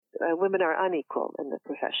women are unequal in the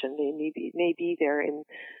profession. They may be there in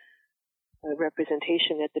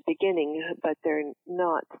representation at the beginning, but they're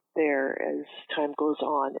not there as time goes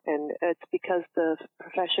on. And it's because the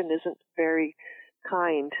profession isn't very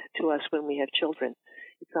kind to us when we have children.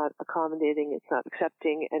 It's not accommodating, it's not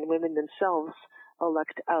accepting, and women themselves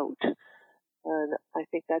elect out. And I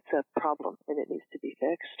think that's a problem, and it needs to be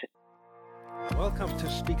fixed. Welcome to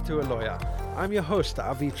Speak to a Lawyer. I'm your host,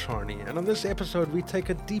 Avi Charney, and on this episode we take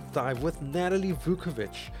a deep dive with Natalie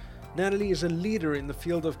Vukovic. Natalie is a leader in the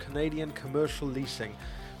field of Canadian commercial leasing.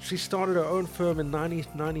 She started her own firm in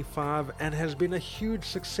 1995 and has been a huge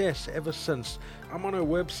success ever since. I'm on her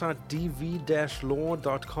website,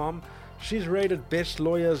 dv-law.com. She's rated Best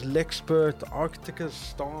Lawyers, Lexpert, Arcticus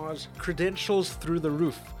Stars, credentials through the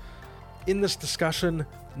roof. In this discussion,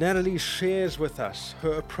 Natalie shares with us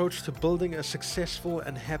her approach to building a successful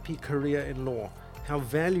and happy career in law, how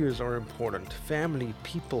values are important, family,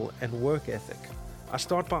 people, and work ethic. I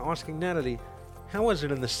start by asking Natalie, how was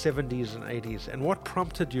it in the 70s and 80s, and what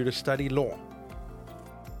prompted you to study law?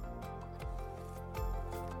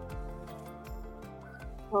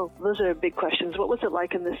 Well, those are big questions. What was it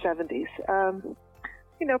like in the 70s?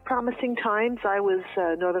 Promising times. I was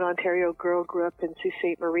a Northern Ontario girl, grew up in Sault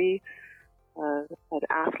Ste. Marie, an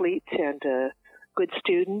athlete and a good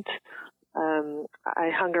student. I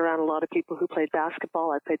hung around a lot of people who played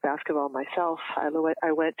basketball. I played basketball myself.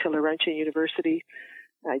 I went to Laurentian University.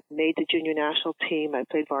 I made the junior national team. I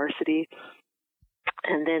played varsity.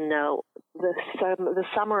 And then the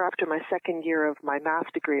summer after my second year of my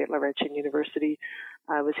math degree at Laurentian University,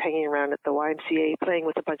 I was hanging around at the YMCA playing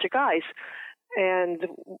with a bunch of guys. And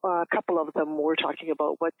a couple of them were talking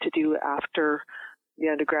about what to do after the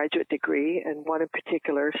undergraduate degree. And one in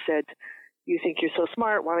particular said, "You think you're so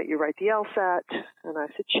smart, why don't you write the LSAT?" And I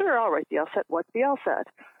said, "Sure, I'll write the LSAT. What's the LSAT?"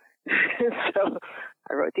 So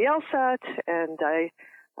I wrote the LSAT, and I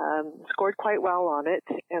scored quite well on it.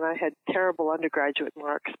 And I had terrible undergraduate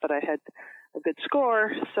marks, but I had a good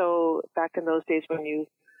score. So back in those days when you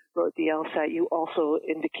wrote the LSAT, you also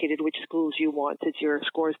indicated which schools you wanted your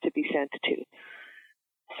scores to be sent to.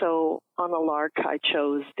 So on a lark, I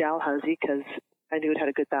chose Dalhousie because I knew it had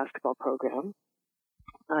a good basketball program.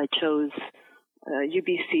 I chose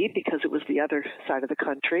UBC because it was the other side of the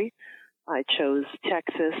country. I chose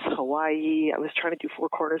Texas, Hawaii. I was trying to do four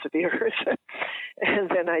corners of the earth. And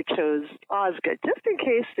then I chose Osgoode, just in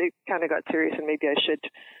case it kind of got serious and maybe I should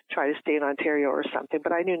try to stay in Ontario or something.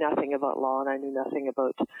 But I knew nothing about law, and I knew nothing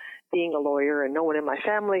about being a lawyer, and no one in my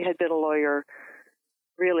family had been a lawyer.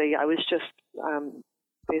 Really, I was just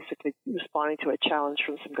basically responding to a challenge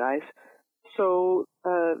from some guys. So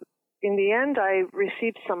in the end, I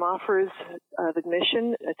received some offers of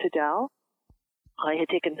admission to Dal. I had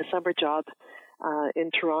taken the summer job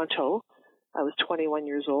in Toronto. I was 21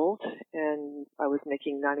 years old, and I was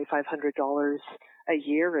making $9,500 a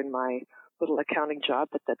year in my little accounting job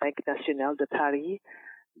at the Banque Nationale de Paris,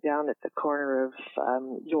 down at the corner of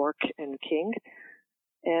York and King.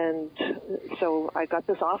 And so I got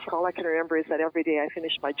this offer. All I can remember is that every day I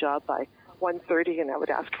finished my job by 1:30, and I would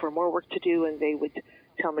ask for more work to do, and they would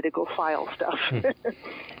tell me to go file stuff.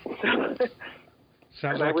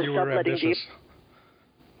 Sounds like you were ambitious.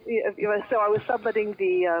 So I was subletting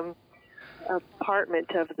the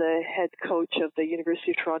apartment of the head coach of the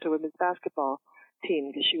University of Toronto women's basketball team,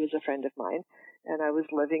 because she was a friend of mine. And I was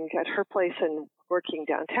living at her place and working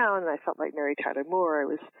downtown, and I felt like Mary Tyler Moore. I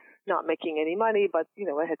was not making any money, but,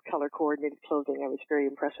 I had color-coordinated clothing. I was very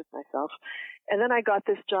impressed with myself. And then I got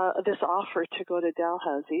this offer to go to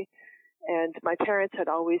Dalhousie. And my parents had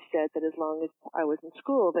always said that as long as I was in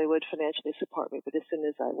school, they would financially support me. But as soon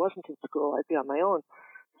as I wasn't in school, I'd be on my own.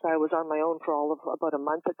 So I was on my own for all of about a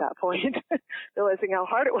month at that point, realizing how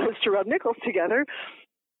hard it was to rub nickels together.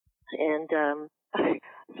 And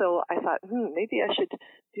so I thought, maybe I should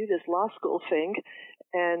do this law school thing.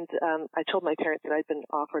 And I told my parents that I'd been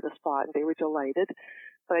offered a spot, and they were delighted.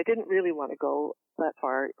 But I didn't really want to go that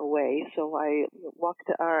far away, so I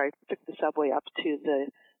took the subway up to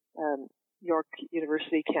the York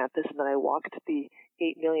University campus, and then I walked the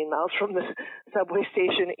 8 million miles from the subway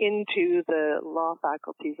station into the law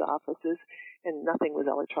faculty's offices, and nothing was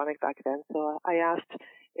electronic back then. So I asked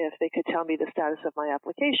if they could tell me the status of my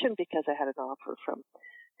application, because I had an offer from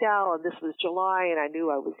Dal, and this was July, and I knew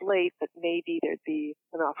I was late, but maybe there'd be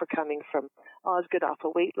an offer coming from Osgoode off a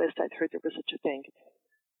wait list. I'd heard there was such a thing.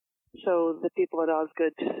 So the people at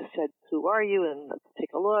Osgoode said, "Who are you?" And let's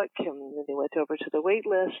take a look. And then they went over to the wait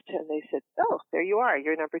list, and they said, "Oh, there you are.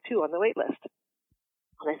 You're number 2 on the wait list."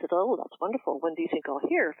 And I said, "Oh, that's wonderful. When do you think I'll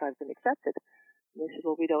hear if I've been accepted?" And they said,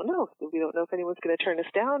 "Well, we don't know. We don't know if anyone's going to turn us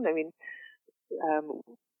down. I mean,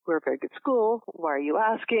 we're a very good school. Why are you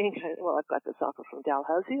asking? Well, I've got this offer from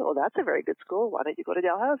Dalhousie. Oh, that's a very good school. Why don't you go to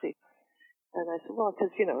Dalhousie? And I said, well,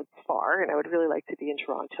 because, it's far, and I would really like to be in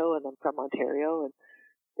Toronto, and I'm from Ontario. And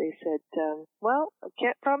they said, well, I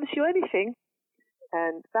can't promise you anything.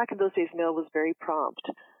 And back in those days, mail was very prompt.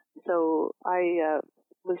 So I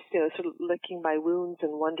was, sort of licking my wounds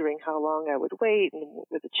and wondering how long I would wait and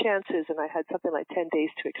what were the chances. And I had something like 10 days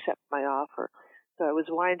to accept my offer. So I was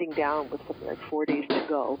winding down with something like 4 days to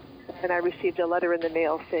go. And I received a letter in the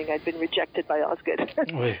mail saying I'd been rejected by Osgoode.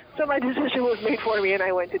 So my decision was made for me, and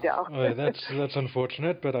I went to Dal. That's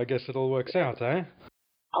unfortunate, but I guess it all works out, eh?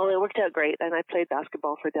 Oh, it worked out great. And I played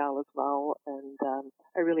basketball for Dal as well. And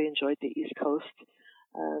I really enjoyed the East Coast.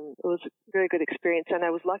 It was a very good experience. And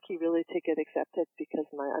I was lucky, really, to get accepted because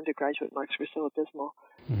my undergraduate marks were so abysmal.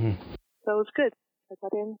 Mm-hmm. So it was good. I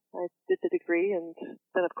got in, I did the degree, and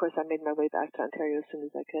then, of course, I made my way back to Ontario as soon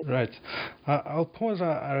as I could. Right. I'll pause.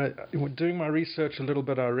 Doing my research a little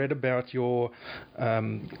bit, I read about your,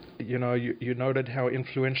 you noted how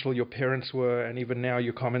influential your parents were, and even now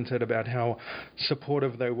you commented about how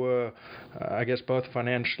supportive they were, I guess, both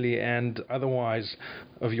financially and otherwise,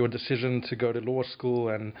 of your decision to go to law school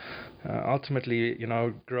and ultimately,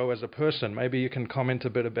 grow as a person. Maybe you can comment a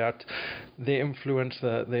bit about their influence,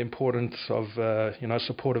 the importance of,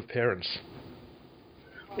 supportive parents.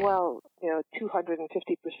 Well, 250%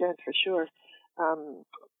 for sure.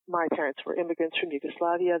 My parents were immigrants from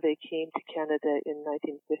Yugoslavia. They came to Canada in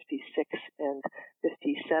 1956 and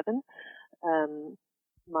 57.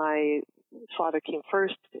 My father came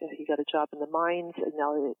first. He got a job in the mines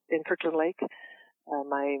in Kirkland Lake.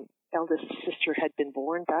 My eldest sister had been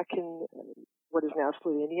born back in what is now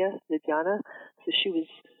Slovenia, Ljubljana. So she was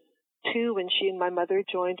 2 when she and my mother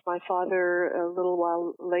joined my father a little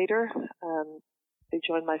while later. They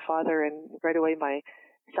joined my father, and right away my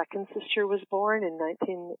second sister was born in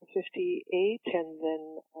 1958, and then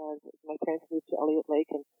my parents moved to Elliott Lake,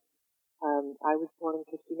 and I was born in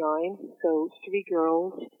 59. So 3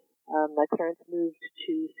 girls. My parents moved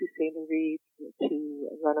to Sault Ste. Marie to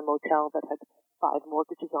run a motel that had 5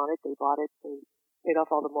 mortgages on it. They bought it. They paid off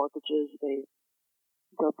all the mortgages. They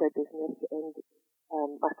built their business, and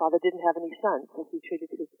my father didn't have any sons, so he treated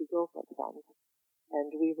his 2 girls like sons. And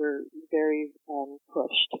we were very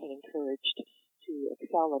pushed and encouraged to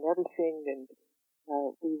excel in everything, and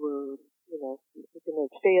we were, going to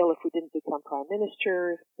fail if we didn't become prime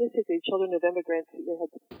minister. Basically, children of immigrants, you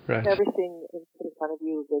had everything put in front of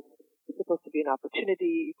you was supposed to be an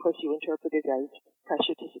opportunity. Of course, you interpret it as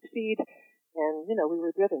pressure to succeed, and, we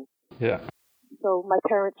were driven. Yeah. So my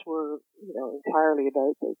parents were, entirely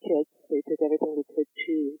about their kids. They did everything they could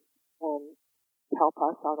to help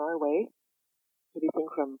us on our way. Everything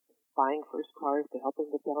from buying first cars to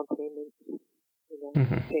helping with down payments,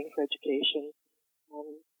 paying for education.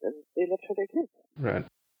 And they lived for their kids. Right.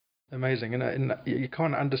 Amazing. And you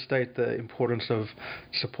can't understate the importance of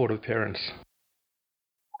supportive parents.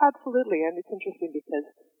 Absolutely. And it's interesting because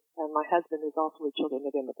my husband is also a children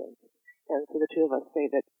of immigrants. And so the 2 of us say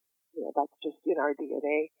that, that's just in our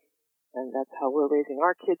DNA. And that's how we're raising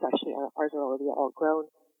our kids. Actually, ours are already all grown.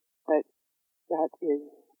 But that is,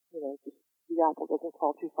 just the apple doesn't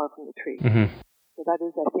fall too far from the tree. Mm-hmm. So that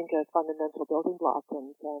is, I think, a fundamental building block.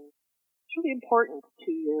 And it's really important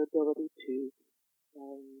to your ability to,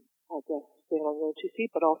 I guess, stand on your own 2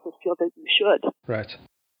 feet, but also feel that you should. Right.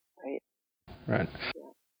 Right. Right.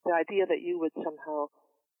 Yeah. The idea that you would somehow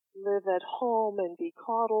live at home and be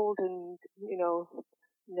coddled and,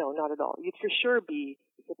 no, not at all. You'd for sure be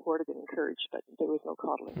supported and encouraged, but there was no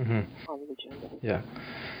coddling on the agenda. Yeah.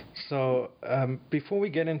 So before we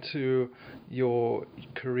get into your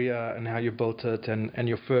career and how you built it and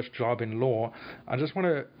your first job in law, I just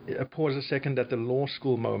want to pause a second at the law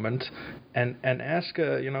school moment and ask,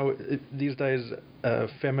 these days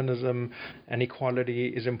feminism and equality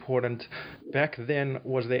is important. Back then,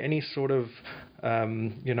 was there any sort of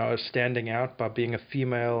standing out by being a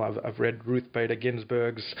female? I've read Ruth Bader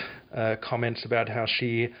Ginsburg's comments about how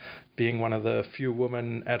she, being one of the few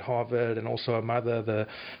women at Harvard and also a mother, the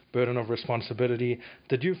burden of responsibility.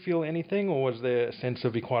 Did you feel anything, or was there a sense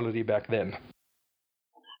of equality back then?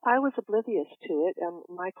 I was oblivious to it.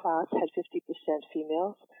 My class had 50%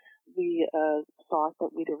 females. We thought that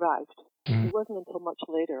we'd arrived. Mm-hmm. It wasn't until much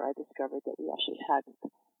later I discovered that we actually hadn't.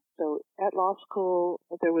 So at law school,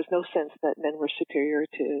 there was no sense that men were superior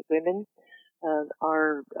to women.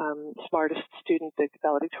 Our smartest student, the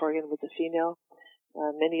valedictorian, was a female.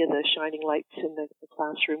 Many of the shining lights in the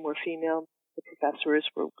classroom were female. The professors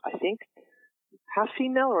were, I think, half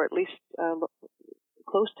female, or at least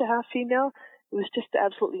close to half female. It was just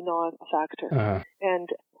absolutely not a factor. Uh-huh. And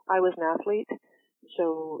I was an athlete,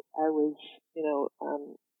 So I was,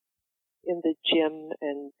 in the gym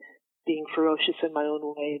and being ferocious in my own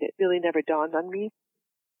way. And it really never dawned on me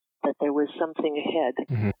that there was something ahead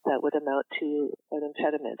that would amount to an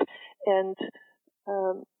impediment. And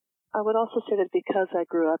I would also say that because I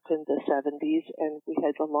grew up in the 70s and we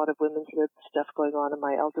had a lot of women's lib stuff going on, and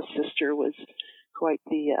my eldest sister was quite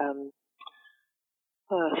the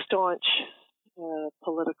staunch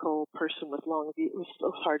political person with long views,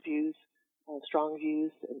 with hard views, strong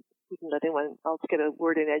views, and wouldn't let anyone else get a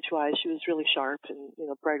word in edgewise. She was really sharp and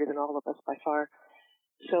brighter than all of us by far.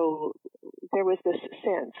 So there was this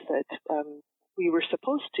sense that we were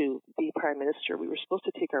supposed to be prime minister. We were supposed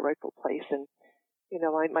to take our rightful place. And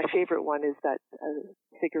my favorite one is that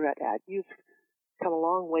cigarette ad. You've come a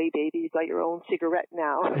long way, baby. You've got your own cigarette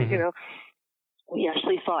now. We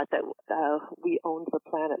actually thought that we owned the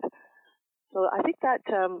planet. So I think that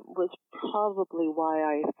was probably why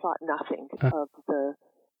I thought nothing of the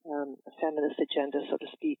feminist agenda, so to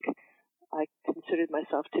speak. I considered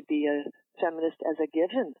myself to be a feminist as a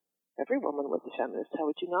given. Every woman was a feminist. How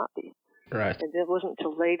would you not be? Right. And it wasn't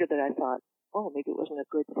until later that I thought, maybe it wasn't a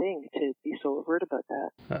good thing to be so overt about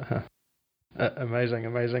that.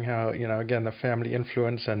 Amazing how, again, the family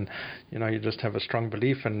influence and, you just have a strong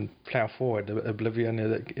belief and plow forward. Oblivion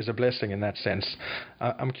is a blessing in that sense.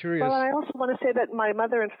 I'm curious. Well, I also want to say that my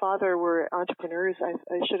mother and father were entrepreneurs. I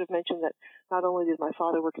should have mentioned that not only did my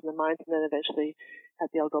father work in the mines and then eventually at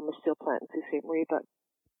the Algoma Steel Plant in Sault Ste. Marie, but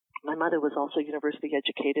my mother was also university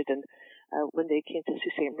educated, and when they came to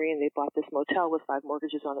Sault Ste. Marie and they bought this motel with 5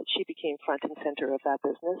 mortgages on it, she became front and center of that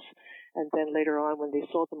business. And then later on, when they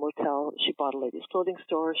sold the motel, she bought a ladies' clothing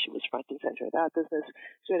store. She was front and center of that business.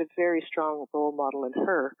 So we had a very strong role model in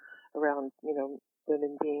her around,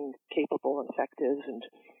 women being capable and effective and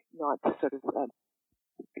not sort of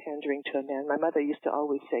pandering to a man. My mother used to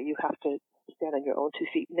always say, you have to stand on your own 2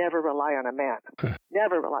 feet. Never rely on a man.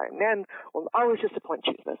 Never rely. Men will always disappoint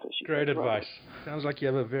you. That's what she Great said. advice. Sounds like you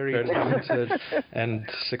have a very talented and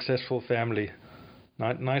successful family.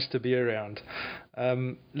 Nice to be around.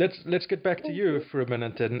 Let's get back to you for a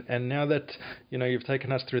minute. And now that you've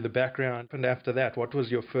taken us through the background, and after that, what was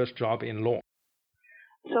your first job in law?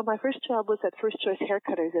 So my first job was at First Choice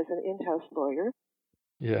Haircutters as an in-house lawyer.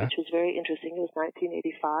 Yeah. Which was very interesting. It was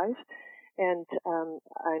 1985. And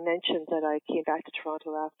I mentioned that I came back to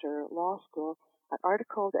Toronto after law school. I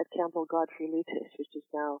articled at Campbell Godfrey Lutis, which is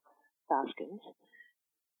now Baskins.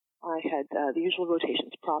 I had the usual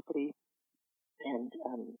rotations, property and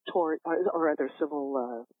tort, or other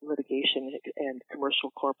civil litigation and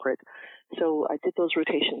commercial corporate. So I did those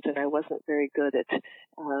rotations, and I wasn't very good at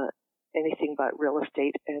anything but real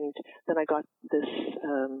estate. And then I got this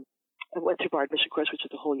I went through bar admission course, which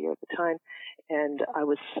was a whole year at the time, and I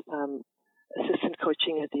was assistant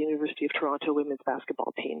coaching at the University of Toronto women's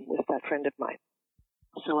basketball team with that friend of mine.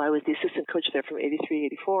 So I was the assistant coach there from 83,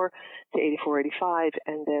 84 to 84, 85,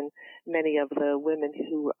 and then many of the women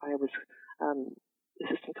who I was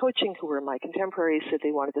assistant coaching, who were my contemporaries, said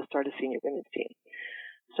they wanted to start a senior women's team.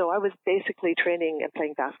 So I was basically training and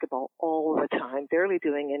playing basketball all the time, barely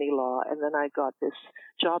doing any law, and then I got this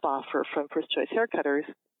job offer from First Choice Haircutters.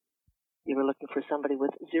 They were looking for somebody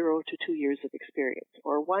with 0 to 2 years of experience,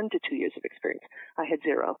 or 1 to 2 years of experience. I had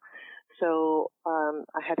 0. So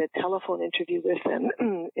I had a telephone interview with them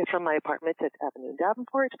from my apartment at Avenue and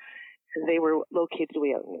Davenport. They were located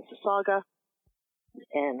way out in Mississauga,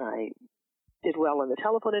 and I did well in the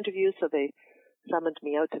telephone interview, so they summoned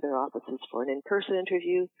me out to their offices for an in-person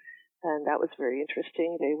interview, and that was very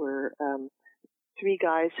interesting. They were 3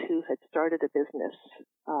 guys who had started a business,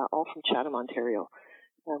 all from Chatham, Ontario.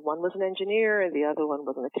 One was an engineer, and the other one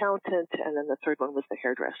was an accountant, and then the third one was the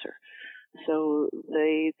hairdresser. So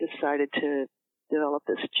they decided to develop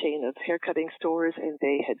this chain of haircutting stores, and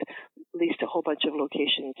they had leased a whole bunch of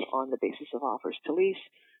locations on the basis of offers to lease.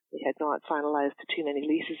 They had not finalized too many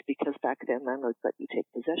leases because back then landlords let you take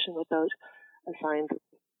possession without a signed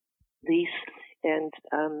lease, and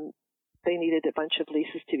they needed a bunch of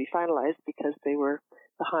leases to be finalized because they were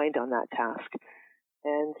behind on that task.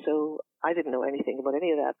 And so I didn't know anything about any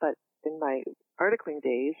of that, but in my articling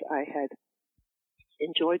days, I had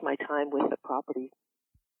enjoyed my time with the property/real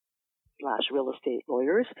estate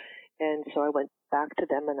lawyers, and so I went back to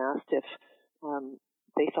them and asked if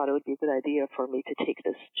they thought it would be a good idea for me to take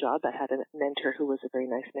this job. I had a mentor who was a very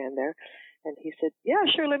nice man there, and he said, yeah,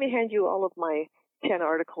 sure, let me hand you all of my 10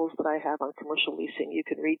 articles that I have on commercial leasing. You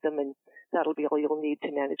can read them, and that'll be all you'll need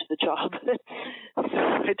to manage the job. So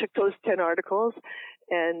I took those 10 articles,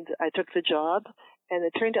 and I took the job, and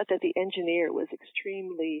it turned out that the engineer was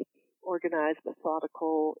extremely organized,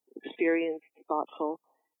 methodical, experienced, thoughtful,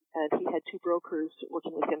 and he had two brokers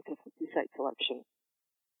working with him to do site selection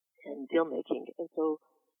and deal making. And so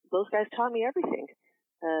those guys taught me everything.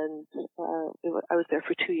 And I was there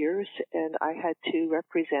for 2 years, and I had to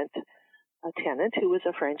represent a tenant who was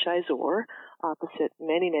a franchisor opposite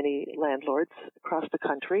many, many landlords across the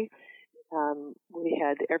country. We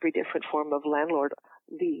had every different form of landlord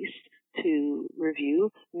lease to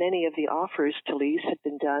review. Many of the offers to lease had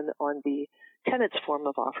been done on the tenant's form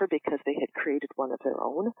of offer because they had created one of their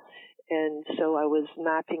own. And so I was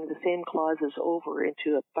mapping the same clauses over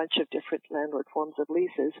into a bunch of different landlord forms of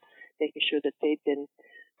leases, making sure that they'd been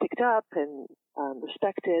picked up and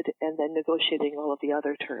respected, and then negotiating all of the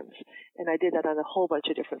other terms. And I did that on a whole bunch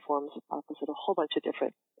of different forms opposite a whole bunch of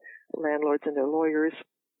different landlords and their lawyers.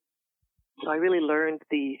 So I really learned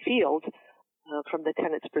the field from the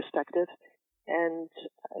tenant's perspective. And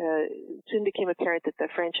soon became apparent that the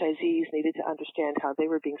franchisees needed to understand how they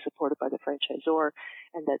were being supported by the franchisor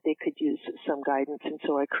and that they could use some guidance. And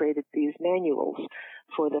so I created these manuals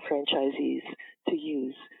for the franchisees to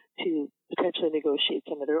use to potentially negotiate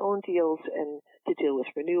some of their own deals and to deal with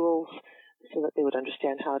renewals so that they would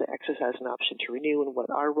understand how to exercise an option to renew and what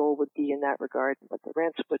our role would be in that regard and what the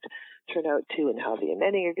rents would turn out to and how the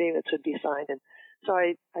amending agreements would be signed. And so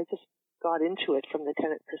I just got into it from the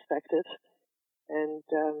tenant perspective. And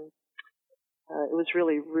it was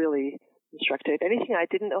really, really instructive. Anything I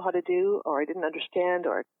didn't know how to do or I didn't understand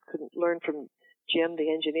or I couldn't learn from Jim,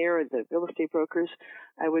 the engineer, or the real estate brokers,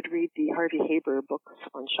 I would read the Harvey Haber books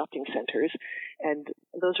on shopping centers. And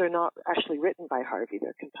those are not actually written by Harvey.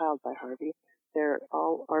 They're compiled by Harvey. They're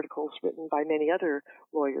all articles written by many other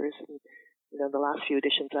lawyers. And, the last few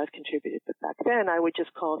editions I've contributed. But back then, I would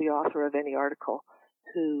just call the author of any article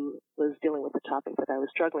who was dealing with the topic that I was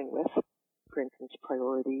struggling with. For instance,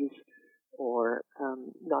 priorities or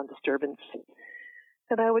non-disturbance.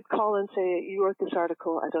 And I would call and say, you wrote this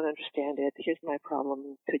article, I don't understand it, here's my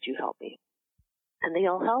problem, could you help me? And they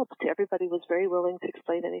all helped. Everybody was very willing to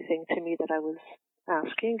explain anything to me that I was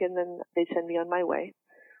asking, and then they'd send me on my way.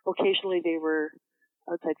 Occasionally they were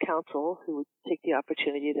outside counsel who would take the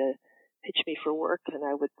opportunity to pitch me for work, and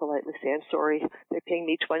I would politely say, I'm sorry, they're paying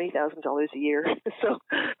me $20,000 a year, so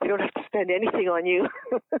they don't have to spend anything on you.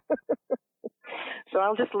 So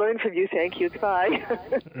I'll just learn from you. Thank you. Goodbye.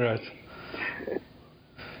 Right.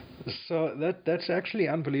 So that's actually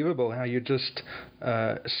unbelievable how you just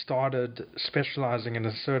started specializing in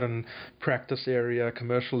a certain practice area,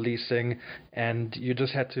 commercial leasing, and you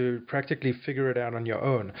just had to practically figure it out on your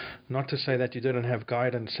own. Not to say that you didn't have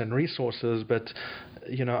guidance and resources, but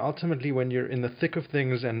ultimately when you're in the thick of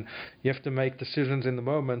things and you have to make decisions in the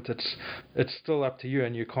moment, it's still up to you,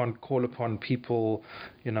 and you can't call upon people,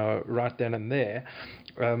 right then and there.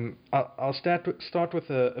 I'll start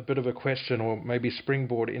with a bit of a question, or maybe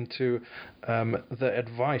springboard into the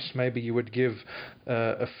advice maybe you would give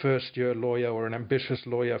a first-year lawyer or an ambitious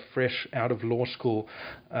lawyer fresh out of law school.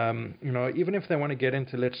 Even if they want to get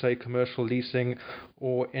into, let's say, commercial leasing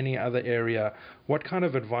or any other area, what kind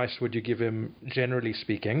of advice would you give him, generally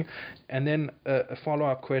speaking? And then a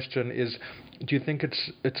follow-up question is, do you think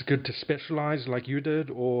it's good to specialize like you did,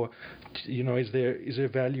 or is there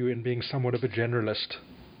value in being somewhat of a generalist?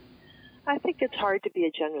 I think it's hard to be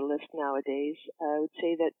a generalist nowadays. I would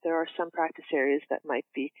say that there are some practice areas that might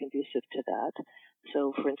be conducive to that.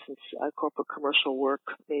 So, for instance, corporate commercial work,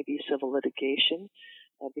 maybe civil litigation,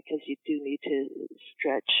 because you do need to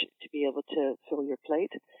stretch to be able to fill your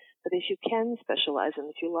plate. But if you can specialize and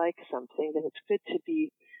if you like something, then it's good to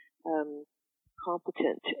be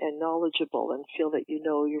competent and knowledgeable and feel that you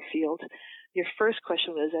know your field. Your first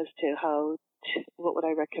question was as to what would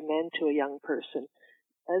I recommend to a young person?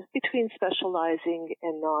 As between specializing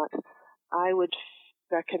and not, I would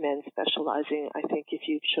recommend specializing. I think if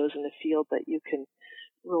you've chosen a field that you can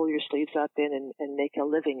roll your sleeves up in and make a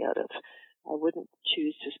living out of, I wouldn't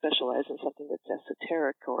choose to specialize in something that's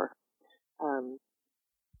esoteric or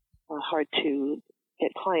hard to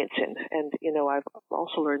get clients in. And, I've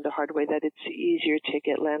also learned the hard way that it's easier to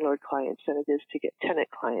get landlord clients than it is to get tenant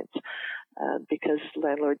clients because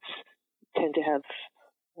landlords tend to have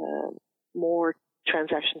more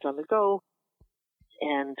transactions on the go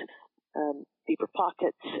and deeper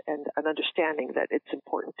pockets and an understanding that it's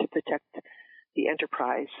important to protect the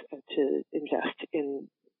enterprise and to invest in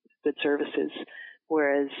good services.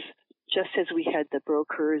 Whereas just as we had the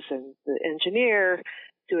brokers and the engineer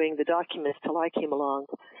doing the documents till I came along,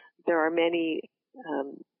 there are many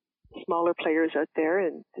smaller players out there.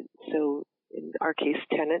 And so in our case,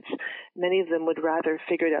 tenants, many of them would rather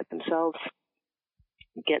figure it out themselves,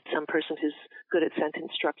 get some person who's good at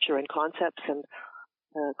sentence structure and concepts and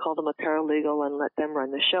call them a paralegal and let them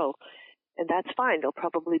run the show. And that's fine. They'll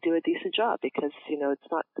probably do a decent job because,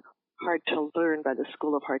 it's not hard to learn by the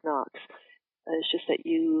School of Hard Knocks. It's just that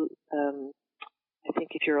I think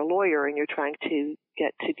if you're a lawyer and you're trying to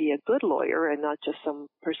get to be a good lawyer and not just some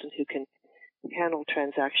person who can handle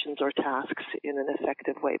transactions or tasks in an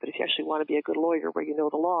effective way, but if you actually want to be a good lawyer where you know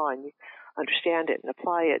the law and you understand it and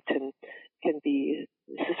apply it and can be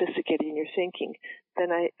sophisticated in your thinking,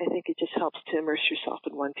 then I think it just helps to immerse yourself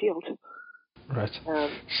in one field. Right.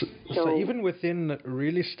 So even within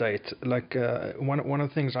real estate, like one of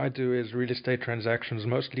the things I do is real estate transactions,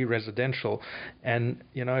 mostly residential. And,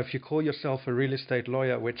 if you call yourself a real estate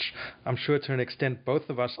lawyer, which I'm sure to an extent both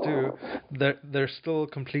of us do, they're still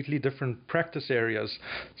completely different practice areas.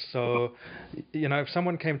 So, if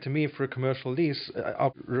someone came to me for a commercial lease,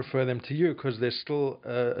 I'll refer them to you because there's still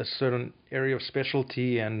a certain area of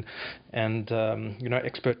specialty and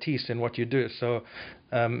expertise in what you do. So,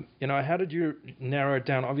 how did you narrow it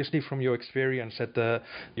down? Obviously, from your experience at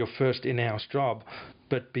your first in-house job,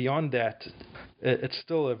 but beyond that, it's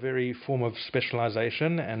still a very form of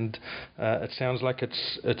specialization, and it sounds like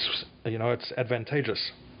it's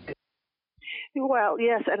advantageous. Well,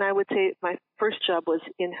 yes, and I would say my first job was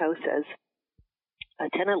in-house as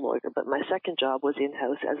a tenant lawyer, but my second job was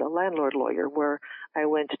in-house as a landlord lawyer, where I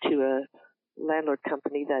went to a landlord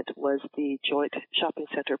company that was the joint shopping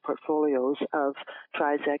center portfolios of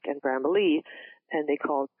Trizec and Bramalea, and they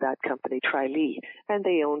called that company Tri-Lee. And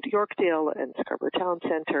they owned Yorkdale and Scarborough Town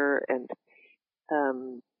Center and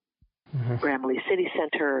Bramalea City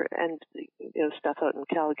Center and stuff out in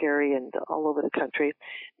Calgary and all over the country.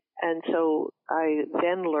 And so I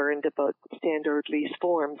then learned about standard lease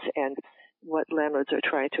forms and what landlords are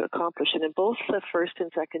trying to accomplish. And in both the first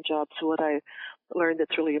and second jobs, what I learned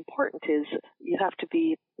that's really important is you have to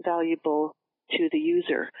be valuable to the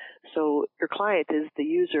user. So your client is the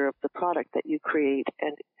user of the product that you create,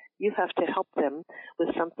 and you have to help them with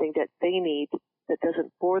something that they need that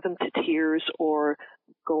doesn't bore them to tears or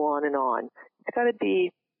go on and on. It's got to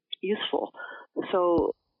be useful.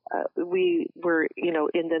 So we were,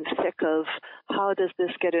 in the thick of how does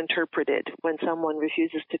this get interpreted when someone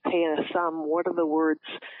refuses to pay a sum? What are the words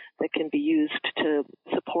that can be used to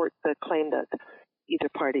support the claim that either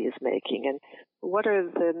party is making? And what are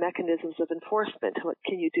the mechanisms of enforcement? What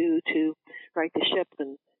can you do to right the ship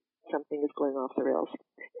when something is going off the rails?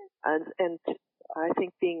 And I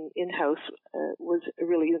think being in-house was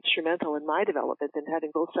really instrumental in my development, and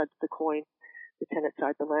having both sides of the coin, the tenant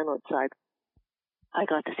side, the landlord side. I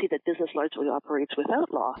got to see that business largely operates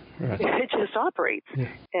without law. Right. It just operates. Yeah.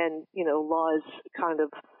 And, law is kind of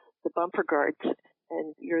the bumper guards,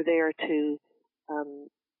 and you're there to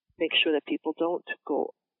make sure that people don't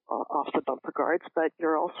go off the bumper guards, but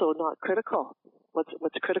you're also not critical.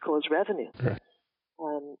 What's critical is revenue. Right.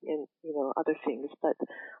 And, other things. But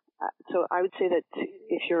so I would say that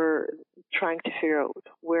if you're trying to figure out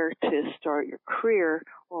where to start your career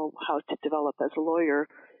or how to develop as a lawyer,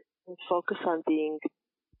 focus on being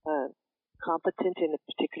competent in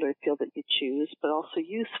a particular field that you choose, but also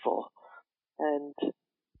useful. And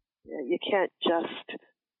you can't just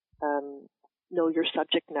know your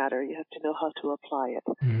subject matter. You have to know how to apply it.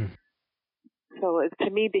 Mm-hmm. So to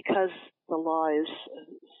me, because the law is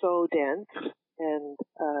so dense and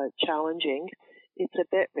challenging, it's a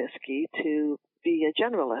bit risky to be a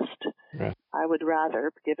generalist. Right. I would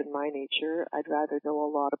rather, given my nature, I'd rather know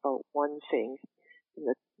a lot about one thing, from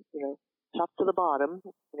the top to the bottom,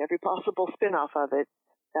 and every possible spin-off of it.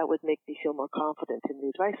 That would make me feel more confident in the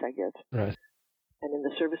advice I give, right, and in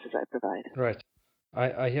the services I provide. Right.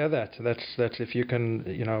 I hear that. That's if you can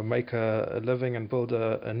make a living and build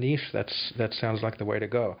a niche. That sounds like the way to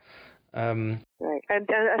go. Right. And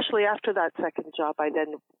actually, after that second job, I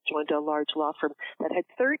then joined a large law firm that had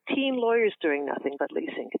 13 lawyers doing nothing but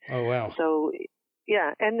leasing. Oh, wow. So,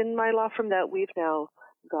 yeah. And in my law firm that we've now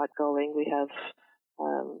got going, we have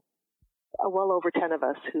well over 10 of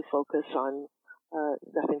us who focus on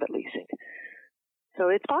nothing but leasing. So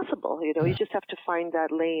it's possible, you just have to find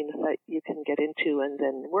that lane that you can get into and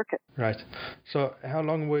then work it. Right. So how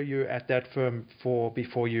long were you at that firm for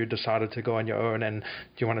before you decided to go on your own? And do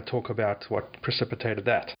you want to talk about what precipitated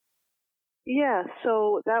that? Yeah,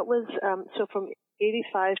 so that was, so from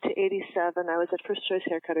 85 to 87, I was at First Choice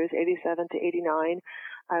Haircutters. 87 to 89,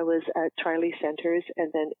 I was at Tri-Lee Centers. And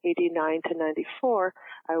then 89 to 94,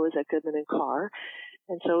 I was at Goodman & Carr.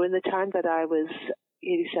 And so in the time that I was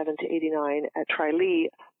 87 to 89 at Tri-Lee,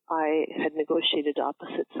 I had negotiated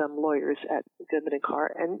opposite some lawyers at Goodman &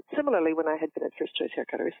 Carr, and similarly when I had been at First Choice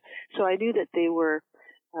Haircutters. So I knew that they were,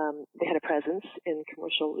 they had a presence in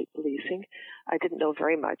commercial leasing. I didn't know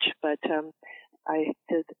very much, but I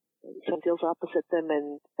did some deals opposite them,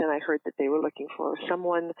 and then I heard that they were looking for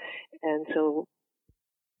someone, and so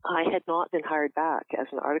I had not been hired back as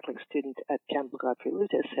an articling student at Campbell Godfrey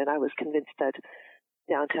Lutis, and I was convinced that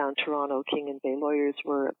downtown Toronto King and Bay lawyers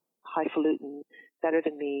were highfalutin, better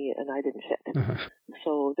than me, and I didn't fit. Uh-huh.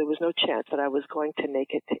 So there was no chance that I was going to make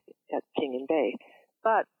it at King and Bay.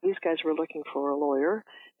 But these guys were looking for a lawyer,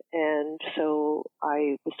 and so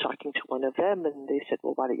I was talking to one of them, and they said,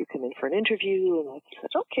 well, why don't you come in for an interview? And I said,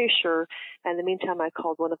 okay, sure. And in the meantime, I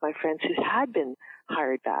called one of my friends who had been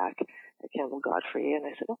hired back at Campbell Godfrey, and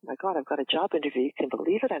I said, oh, my God, I've got a job interview. You can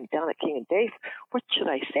believe it? I'm down at King and Bay. What should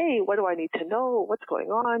I say? What do I need to know? What's going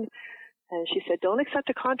on? And she said, don't accept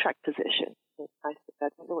a contract position. And I said, I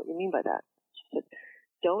don't know what you mean by that. She said,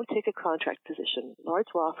 don't take a contract position. Large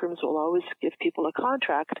law firms will always give people a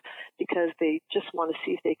contract because they just want to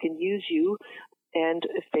see if they can use you. And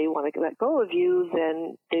if they want to let go of you,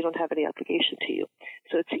 then they don't have any obligation to you.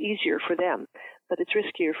 So it's easier for them, but it's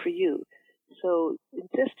riskier for you. So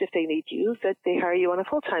insist if they need you that they hire you on a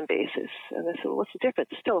full-time basis. And I said, well, what's the difference?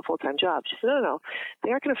 It's still a full-time job. She said, no.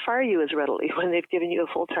 They aren't going to fire you as readily when they've given you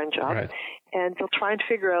a full-time job. Right. And they'll try and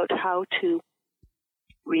figure out how to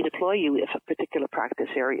redeploy you if a particular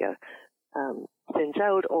practice area thins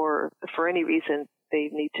out, or for any reason they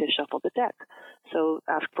need to shuffle the deck. So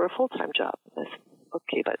ask for a full-time job. And I said,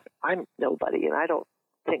 okay, but I'm nobody, and I don't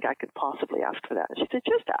think I could possibly ask for that. And she said,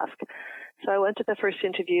 just ask. So I went to the first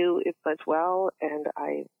interview. It went well, and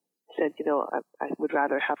I said, I would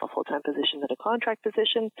rather have a full-time position than a contract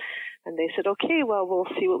position. And they said, okay, well, we'll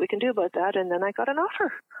see what we can do about that. And then I got an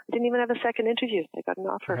offer. I didn't even have a second interview. I got an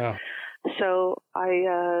offer. Wow. So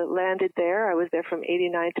I landed there. I was there from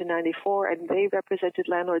 89 to 94, and they represented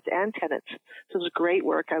landlords and tenants. So it was great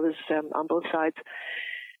work. I was on both sides.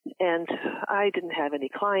 And I didn't have any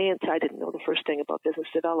clients. I didn't know the first thing about business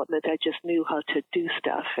development. I just knew how to do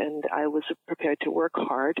stuff, and I was prepared to work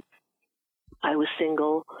hard. I was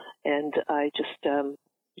single, and I just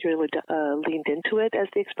really leaned into it, as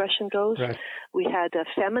the expression goes. Right. We had a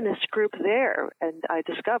feminist group there, and I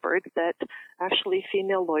discovered that actually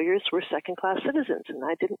female lawyers were second-class citizens, and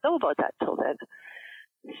I didn't know about that till then.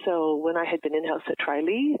 So when I had been in-house at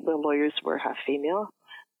Tri-Lee, the lawyers were half female,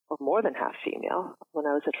 or more than half female. When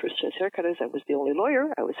I was at First Choice Haircutters, I was the only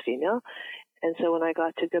lawyer. I was female. And so when I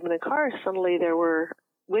got to Goodman & Carr, suddenly there were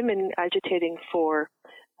women agitating for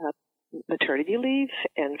maternity leave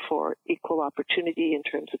and for equal opportunity in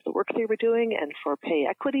terms of the work they were doing and for pay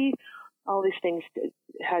equity. All these things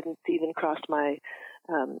hadn't even crossed my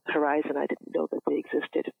horizon. I didn't know that they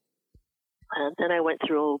existed. And then I went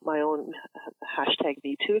through my own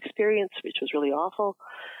 #MeToo experience, which was really awful.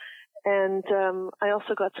 And I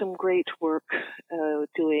also got some great work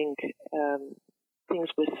doing things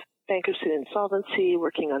with bankruptcy and insolvency,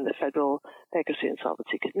 working on the Federal Bankruptcy and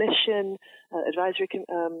Insolvency Commission, advisory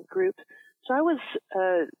group. So I was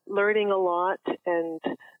learning a lot and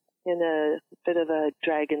in a bit of a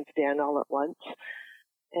dragon's den all at once.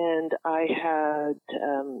 And I had,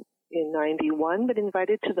 in 91, been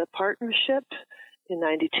invited to the partnership. In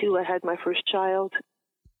 92, I had my first child.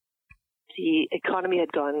 The economy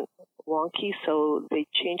had gone wonky, so they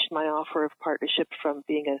changed my offer of partnership from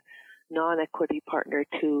being a non-equity partner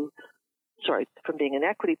from being an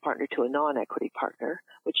equity partner to a non-equity partner,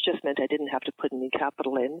 which just meant I didn't have to put any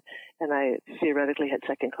capital in, and I theoretically had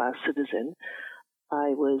second-class citizen. I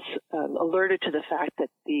was alerted to the fact that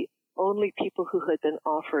the only people who had been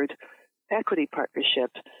offered equity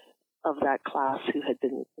partnership of that class who had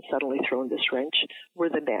been suddenly thrown this wrench were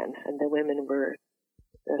the men, and the women were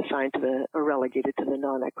assigned to or relegated to the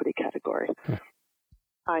non-equity category.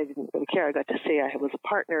 I didn't really care. I got to say I was a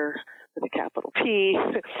partner with a capital P,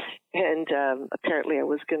 and apparently I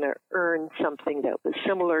was going to earn something that was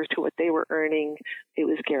similar to what they were earning. It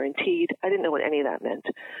was guaranteed. I didn't know what any of that meant.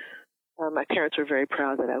 My parents were very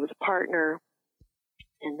proud that I was a partner,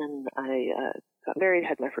 and then I got married,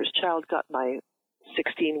 had my first child, got my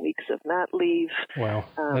 16 weeks of mat leave. Wow,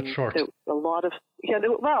 that's short. A lot of,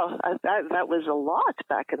 that was a lot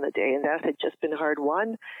back in the day, and that had just been hard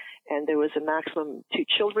won. And there was a maximum 2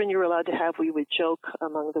 children you were allowed to have. We would joke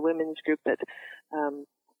among the women's group that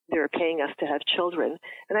they were paying us to have children.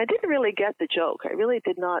 And I didn't really get the joke. I really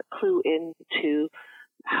did not clue into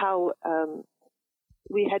how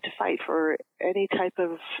we had to fight for any type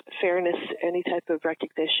of fairness, any type of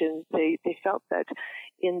recognition. They felt that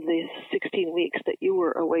in the 16 weeks that you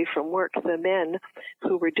were away from work, the men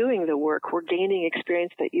who were doing the work were gaining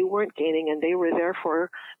experience that you weren't gaining, and they were therefore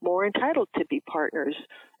more entitled to be partners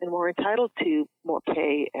and more entitled to more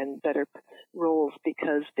pay and better roles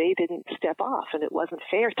because they didn't step off, and it wasn't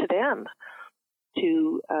fair to them.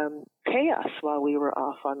 to pay us while we were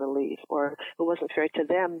off on the leave, or it wasn't fair to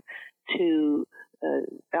them to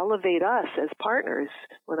elevate us as partners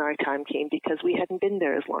when our time came, because we hadn't been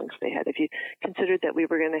there as long as they had. If you considered that we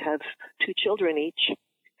were going to have 2 children each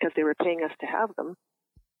because they were paying us to have them,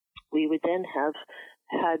 we would then have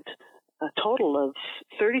had a total of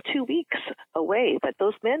 32 weeks away that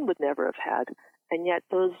those men would never have had. And yet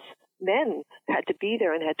those men had to be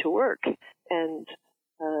there and had to work. And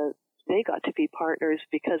they got to be partners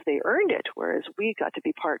because they earned it, whereas we got to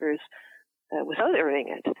be partners without earning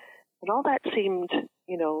it. And all that seemed,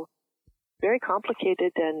 very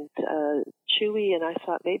complicated and chewy, and I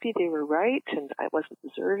thought maybe they were right and I wasn't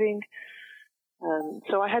deserving.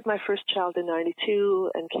 So I had my first child in 92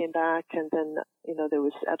 and came back, and then, there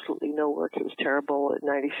was absolutely no work. It was terrible. In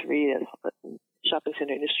 93, the shopping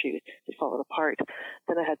center industry had fallen apart.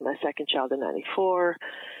 Then I had my second child in 94.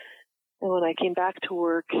 And when I came back to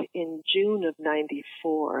work in June of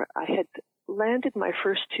 94, I had landed my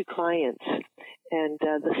first 2 clients. And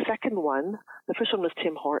the first one was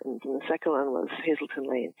Tim Hortons, and the second one was Hazelton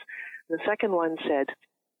Lanes. And the second one said,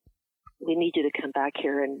 we need you to come back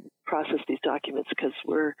here and process these documents because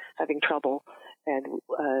we're having trouble, and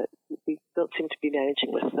we don't seem to be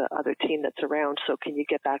managing with the other team that's around, so can you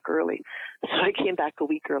get back early? So I came back a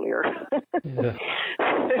week earlier. Yeah.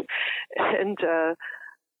 And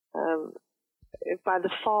by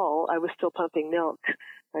the fall, I was still pumping milk.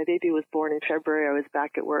 My baby was born in February. I was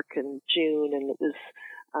back at work in June, and it was,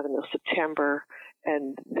 September,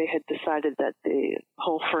 and they had decided that the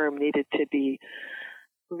whole firm needed to be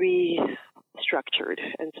restructured,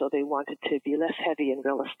 and so they wanted to be less heavy in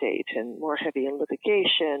real estate and more heavy in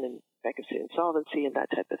litigation and bankruptcy, insolvency, and that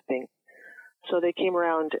type of thing. So they came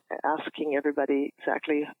around asking everybody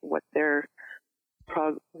exactly what their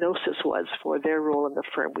prognosis was for their role in the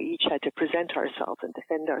firm. We each had to present ourselves and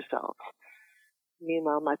defend ourselves.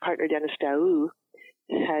 Meanwhile, my partner, Dennis Daou,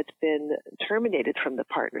 had been terminated from the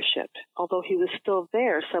partnership, although he was still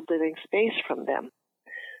there subletting space from them.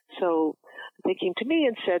 So they came to me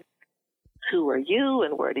and said, who are you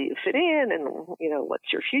and where do you fit in and,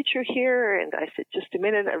 what's your future here? And I said, just a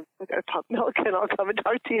minute, I've got to pump milk and I'll come and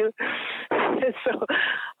talk to you. And so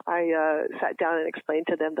I sat down and explained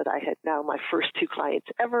to them that I had now my first 2 clients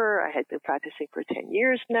ever. I had been practicing for 10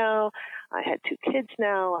 years now. I had 2 kids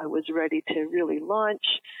now. I was ready to really launch.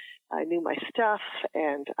 I knew my stuff,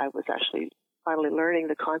 and I was actually finally learning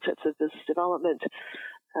the concepts of business development.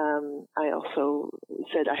 I also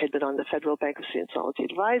said I had been on the Federal Bankruptcy and Insolvency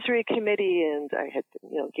Advisory Committee, and I had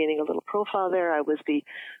been, gaining a little profile there. I was the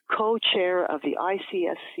co-chair of the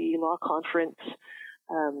ICSC Law Conference,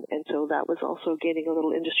 and so that was also gaining a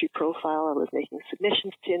little industry profile. I was making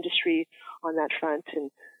submissions to industry on that front, and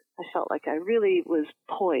I felt like I really was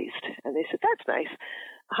poised. And they said, that's nice.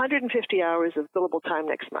 150 hours of billable time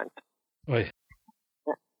next month. Right.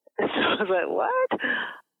 So I was like, what?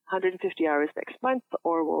 150 hours next month,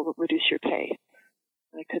 or we'll reduce your pay.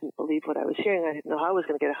 I couldn't believe what I was hearing. I didn't know how I was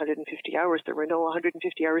going to get 150 hours. There were no 150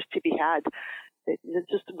 hours to be had. It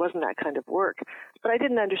just wasn't that kind of work. But I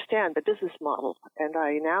didn't understand the business model, and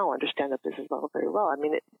I now understand the business model very well. I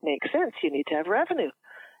mean, it makes sense. You need to have revenue.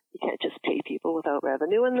 You can't just pay people without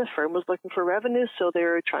revenue, and the firm was looking for revenue, so they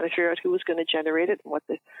were trying to figure out who was going to generate it and what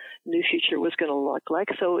the new future was going to look like.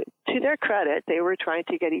 So to their credit, they were trying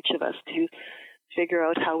to get each of us to figure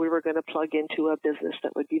out how we were going to plug into a business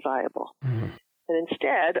that would be viable. Mm-hmm. And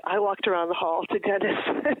instead, I walked around the hall to Dennis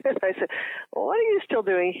and I said, well, what are you still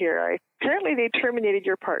doing here? Apparently they terminated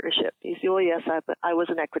your partnership. He said, well, yes, I was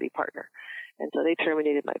an equity partner. And so they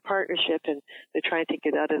terminated my partnership, and they're trying to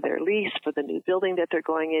get out of their lease for the new building that they're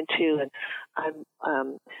going into. And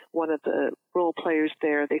I'm one of the role players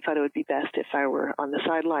there. They thought it would be best if I were on the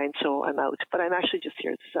sideline, so I'm out. But I'm actually just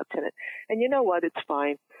here as a subtenant. And you know what? It's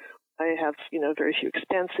fine. I have, very few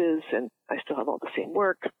expenses, and I still have all the same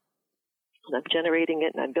work. And I'm generating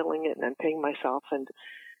it, and I'm billing it, and I'm paying myself, and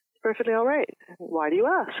it's perfectly all right. Why do you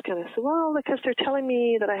ask? And I said, well, because they're telling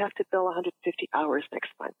me that I have to bill 150 hours next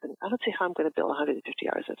month, and I don't see how I'm going to bill 150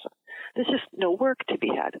 hours this month. There's just no work to be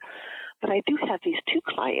had. But I do have these 2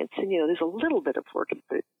 clients, and, there's a little bit of work,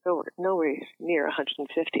 but nowhere near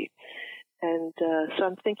 150. And so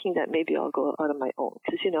I'm thinking that maybe I'll go out on my own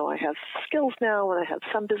because, I have skills now and I have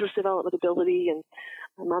some business development ability, and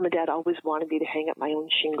my mom and dad always wanted me to hang up my own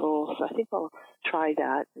shingle. So I think I'll try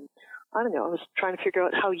that. And I don't know, I was trying to figure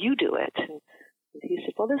out how you do it. And he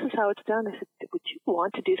said, well, this is how it's done. I said, would you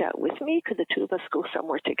want to do that with me? Could the 2 of us go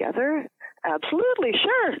somewhere together? Absolutely,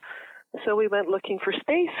 sure. So we went looking for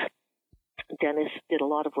space. Dennis did a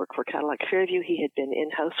lot of work for Cadillac Fairview. He had been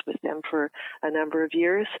in-house with them for a number of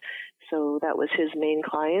years, so that was his main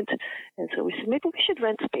client. And so we said, maybe we should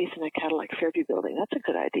rent space in a Cadillac Fairview building. That's a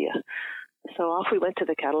good idea. So off we went to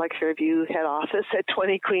the Cadillac Fairview head office at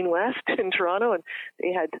 20 Queen West in Toronto, and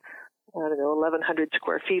they had, 1,100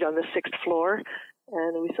 square feet on the 6th floor.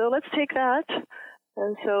 And we said, let's take that.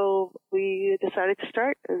 And so we decided to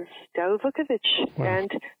start as Dow Vukovich. Wow.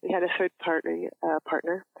 And we had a third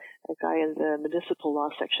partner, a guy in the municipal law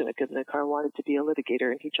section at Goodman-Carr wanted to be a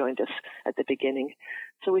litigator, and he joined us at the beginning.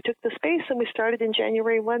 So we took the space and we started in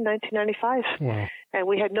January 1, 1995. Wow. And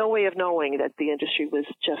we had no way of knowing that the industry was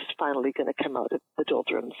just finally going to come out of the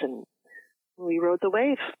doldrums, and we rode the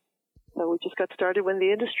wave. So we just got started when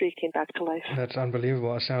the industry came back to life. That's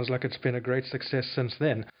unbelievable. It sounds like it's been a great success since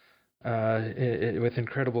then. With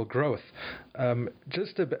incredible growth.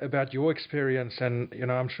 Just about your experience, and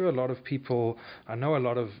I'm sure a lot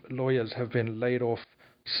of lawyers have been laid off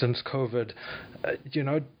since COVID.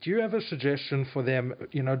 Do you have a suggestion for them,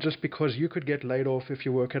 just because you could get laid off if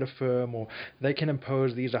you work at a firm, or they can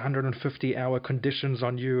impose these 150-hour conditions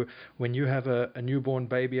on you when you have a newborn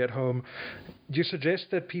baby at home? Do you suggest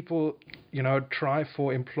that people, try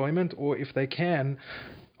for employment, or if they can,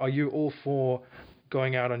 are you all for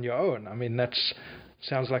going out on your own? I mean,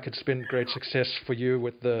 sounds like it's been great success for you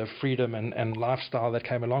with the freedom and lifestyle that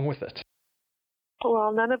came along with it.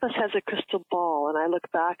 Well, none of us has a crystal ball, and I look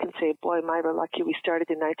back and say, boy, am I lucky we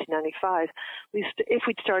started in 1995. If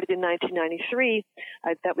we'd started in 1993,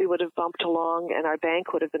 I bet we would have bumped along, and our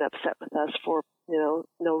bank would have been upset with us for,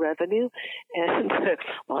 no revenue and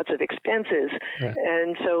lots of expenses. Yeah.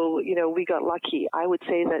 And so, we got lucky. I would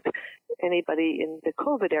say that anybody in the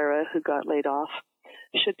COVID era who got laid off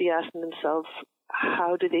should be asking themselves,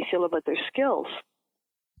 how do they feel about their skills?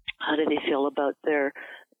 How do they feel about their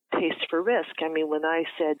taste for risk? I mean, when I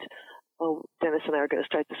said, Dennis and I are going to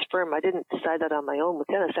start this firm, I didn't decide that on my own with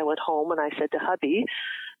Dennis. I went home and I said to hubby,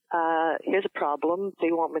 here's a problem.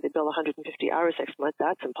 They want me to bill 150 hours next month.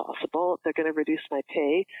 That's impossible. They're going to reduce my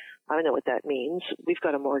pay. I don't know what that means. We've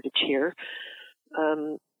got a mortgage here.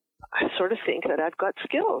 I sort of think that I've got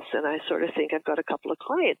skills, and I sort of think I've got a couple of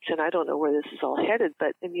clients, and I don't know where this is all headed,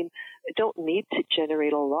 but I mean, I don't need to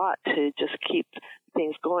generate a lot to just keep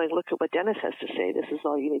things going. Look at what Dennis has to say. This is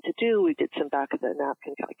all you need to do. We did some back of the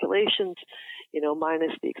napkin calculations,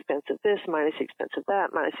 minus the expense of this, minus the expense of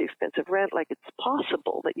that, minus the expense of rent. Like, it's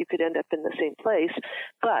possible that you could end up in the same place,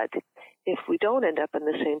 but if we don't end up in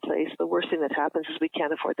the same place, the worst thing that happens is we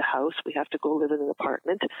can't afford the house. We have to go live in an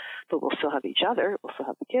apartment, but we'll still have each other. We'll still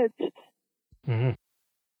have the kids. Mm-hmm.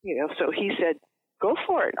 So he said, go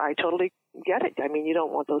for it. I totally get it. I mean, you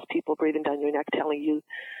don't want those people breathing down your neck telling you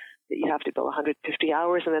that you have to bill 150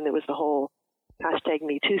 hours. And then there was the whole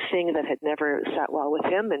 #MeToo thing that had never sat well with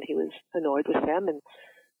him, and he was annoyed with them. And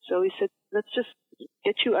so he said, let's just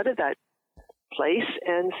get you out of that place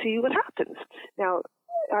and see what happens. Now,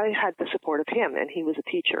 I had the support of him, and he was a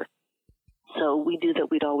teacher. So we knew that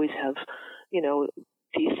we'd always have,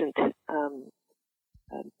 decent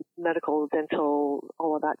medical, dental,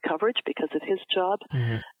 all of that coverage because of his job.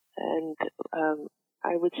 Mm-hmm. And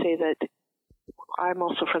I would say that I'm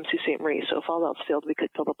also from Sault Ste. Marie, so if all else failed, we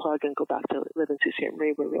could pull the plug and go back to live in Sault Ste.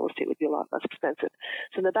 Marie, where real estate would be a lot less expensive.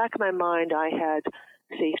 So in the back of my mind, I had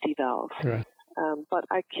safety valves. Right. But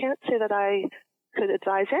I can't say that I could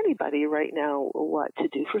advise anybody right now what to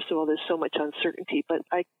do. First of all, there's so much uncertainty, but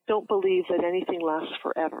I don't believe that anything lasts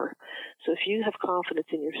forever. So if you have confidence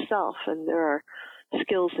in yourself and there are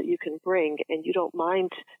skills that you can bring and you don't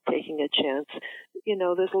mind taking a chance,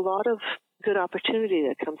 there's a lot of good opportunity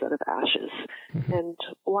that comes out of ashes. Mm-hmm. And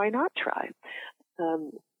why not try?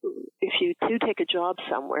 If you do take a job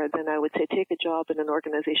somewhere, then I would say take a job in an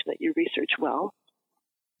organization that you research well,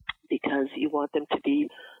 because you want them to be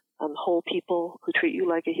whole people who treat you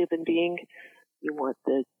like a human being. You want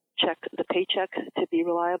the paycheck to be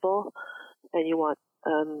reliable, and you want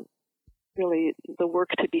really the work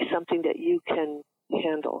to be something that you can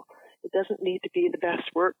handle. It doesn't need to be the best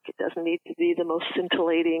work. It doesn't need to be the most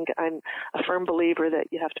scintillating. I'm a firm believer that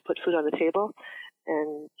you have to put food on the table,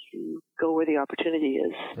 and you go where the opportunity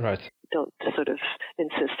is. Right. Don't sort of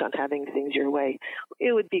insist on having things your way.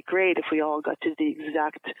 It would be great if we all got to the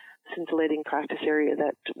exact scintillating practice area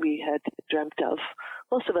that we had dreamt of.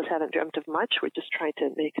 Most of us haven't dreamt of much. We're just trying to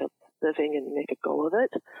make a living and make a go of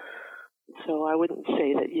it. So I wouldn't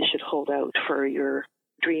say that you should hold out for your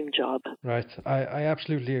dream job. Right. I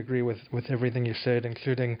absolutely agree with everything you said,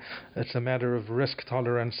 including it's a matter of risk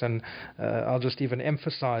tolerance. And I'll just even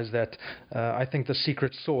emphasize that I think the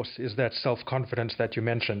secret sauce is that self-confidence that you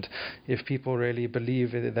mentioned. If people really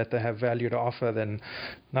believe that they have value to offer, then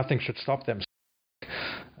nothing should stop them.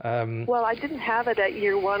 Well, I didn't have it at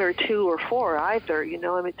year 1 or 2 or 4 either.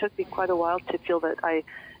 It took me quite a while to feel that I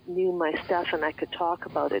knew my stuff and I could talk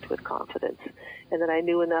about it with confidence, and that I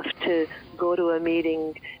knew enough to go to a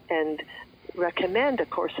meeting and recommend a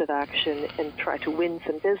course of action and try to win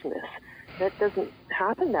some business. That doesn't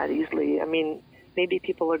happen that easily. I mean, maybe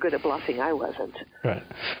people are good at bluffing. I wasn't. Right.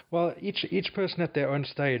 Well, each person at their own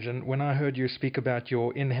stage. And when I heard you speak about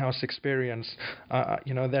your in-house experience,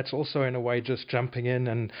 that's also in a way just jumping in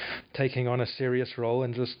and taking on a serious role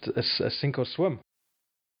and just a sink or swim.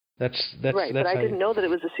 That's right. But I didn't know that it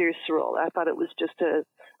was a serious role. I thought it was just an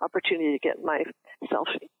opportunity to get myself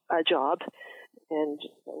a job, and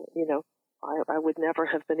I would never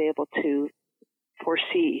have been able to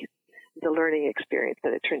foresee the learning experience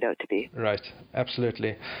that it turned out to be. Right,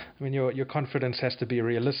 absolutely. I mean, your confidence has to be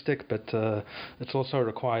realistic, but it's also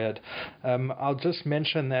required. I'll just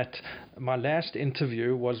mention that my last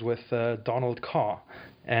interview was with Donald Carr,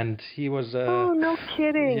 and he was... oh, no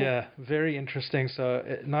kidding. Yeah, very interesting. So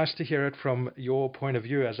nice to hear it from your point of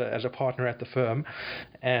view as a partner at the firm.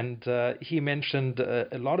 And he mentioned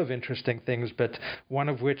a lot of interesting things, but one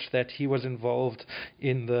of which that he was involved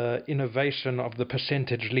in the innovation of the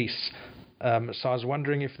percentage lease. So I was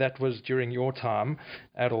wondering if that was during your time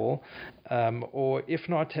at all, or if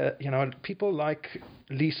not, people like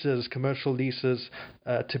leases, commercial leases,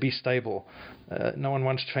 to be stable. No one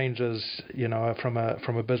wants changes, from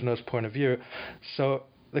a business point of view. So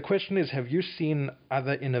the question is, have you seen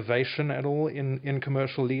other innovation at all in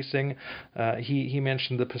commercial leasing? He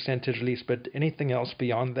mentioned the percentage lease, but anything else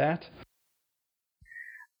beyond that?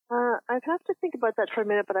 I'd have to think about that for a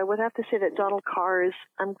minute, but I would have to say that Donald Carr is,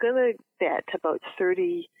 I'm going to bet, about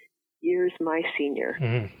 30 years my senior.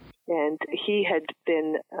 Mm-hmm. And he had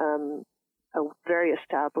been a very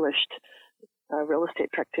established real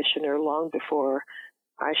estate practitioner long before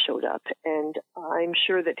I showed up. And I'm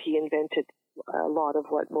sure that he invented a lot of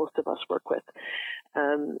what most of us work with.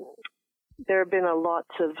 There have been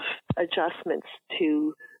lots of adjustments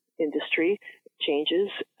to industry changes.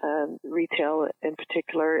 Retail in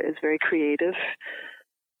particular is very creative.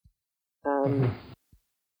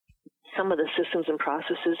 Some of the systems and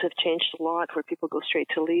processes have changed a lot, where people go straight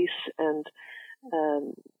to lease, and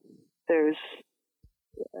there's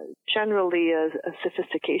generally a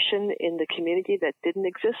sophistication in the community that didn't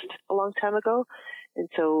exist a long time ago. And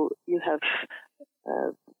so you have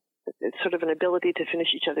it's sort of an ability to finish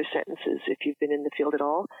each other's sentences if you've been in the field at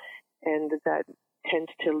all. And that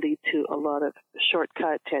tends to lead to a lot of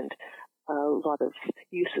shortcut and a lot of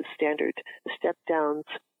use of standard step downs.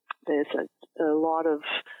 There's a lot of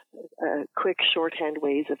quick shorthand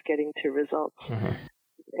ways of getting to results. Mm-hmm.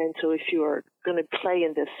 And so if you are going to play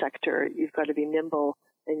in this sector, you've got to be nimble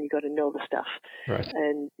and you've got to know the stuff. Right.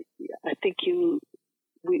 And I think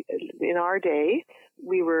in our day,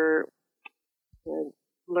 we were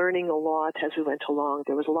learning a lot as we went along.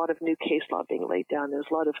 There was a lot of new case law being laid down. There was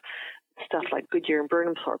a lot of stuff like Goodyear and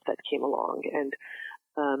Burnhamthorpe that came along, and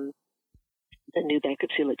the new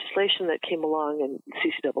bankruptcy legislation that came along, and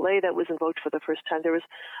CCAA that was invoked for the first time. There was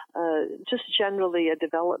just generally a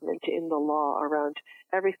development in the law around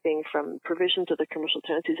everything from provisions of the Commercial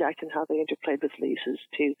Tenancies Act and how they interplayed with leases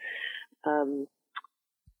to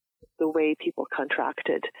the way people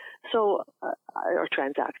contracted, or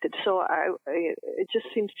transacted. So it just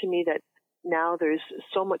seems to me that now there's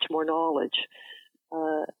so much more knowledge,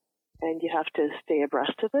 and you have to stay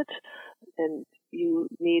abreast of it, and you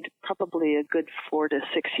need probably a good 4 to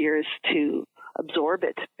 6 years to absorb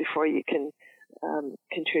it before you can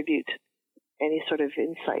contribute any sort of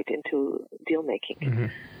insight into deal making. Mm-hmm.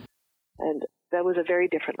 And that was a very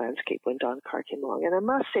different landscape when Don Carr came along. And I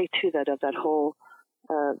must say, too, that of that whole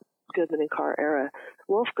Goodman and Carr era,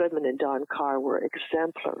 Wolf Goodman and Don Carr were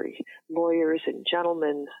exemplary lawyers and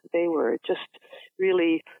gentlemen. They were just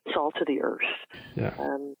really salt of the earth,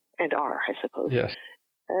 and are, I suppose. Yes.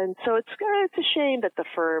 And so it's a shame that the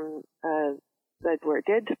firm that where it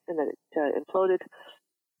did and that it imploded.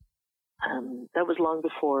 That was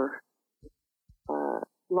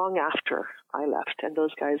long after I left, and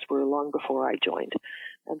those guys were long before I joined.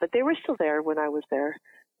 But they were still there when I was there,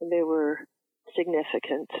 and they were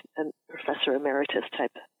significant and professor emeritus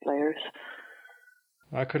type players.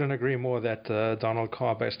 I couldn't agree more that Donald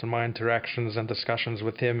Carr, based on my interactions and discussions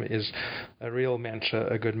with him, is a real mensch,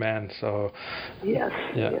 a good man. So yes.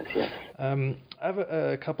 I have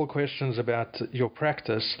a couple questions about your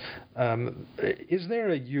practice. Is there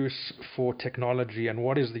a use for technology, and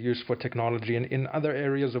what is the use for technology? In other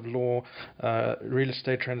areas of law, real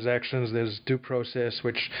estate transactions, there's due process,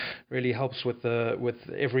 which really helps with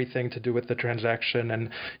everything to do with the transaction. And,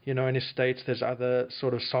 in estates, there's other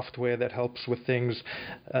sort of software that helps with things.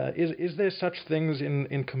 Is there such things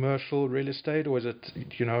in commercial real estate, or is it,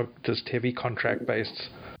 just heavy contract-based?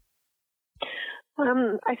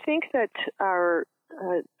 I think that our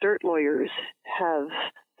dirt lawyers have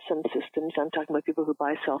some systems. I'm talking about people who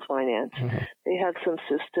buy self-finance. Mm-hmm. They have some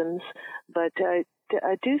systems, but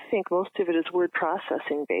I do think most of it is word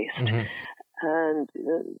processing based. Mm-hmm. And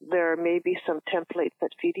there may be some templates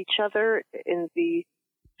that feed each other in the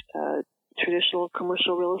traditional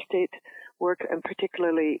commercial real estate work, and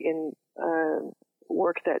particularly in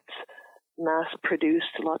work that's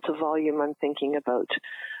mass-produced, lots of volume. I'm thinking about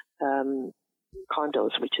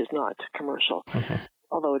condos, which is not commercial,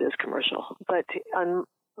 although it is commercial. But on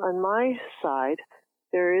my side,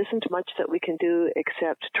 there isn't much that we can do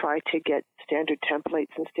except try to get standard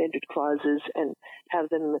templates and standard clauses and have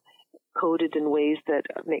them coded in ways that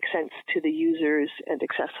make sense to the users and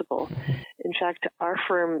accessible. In fact, our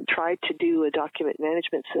firm tried to do a document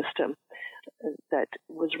management system that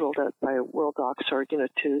was rolled out by WorldDocs or,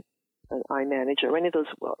 to an iManage or any of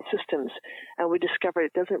those systems, and we discovered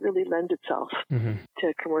it doesn't really lend itself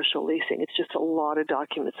to commercial leasing. It's just a lot of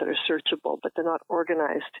documents that are searchable, but they're not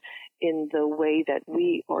organized in the way that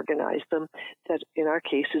we organize them, that in our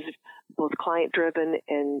case is both client-driven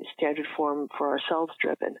and standard form for ourselves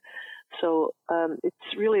driven. So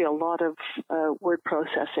it's really a lot of word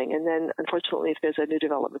processing. And then, unfortunately, if there's a new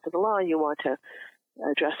development of the law, you want to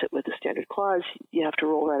address it with a standard clause, you have to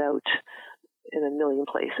roll that out in a million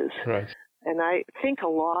places. Right. And I think a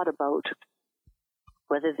lot about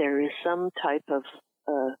whether there is some type of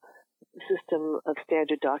system of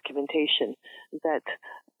standard documentation that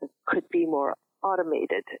could be more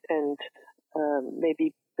automated and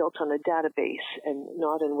maybe built on a database and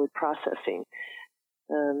not in word processing.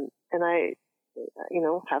 And I,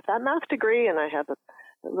 have that math degree, and I have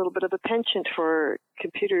a little bit of a penchant for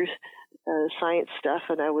computers science stuff,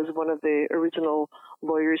 and I was one of the original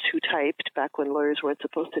lawyers who typed back when lawyers weren't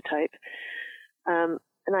supposed to type.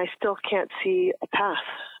 And I still can't see a path,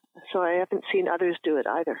 so I haven't seen others do it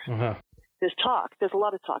either. Uh-huh. There's a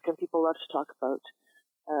lot of talk, and people love to talk about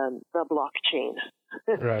the blockchain.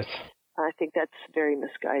 Right. I think that's very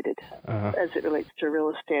misguided as it relates to real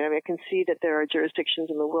estate. I mean, I can see that there are jurisdictions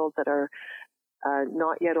in the world that are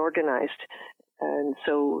not yet organized, and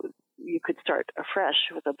so you could start afresh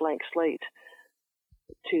with a blank slate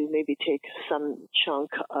to maybe take some chunk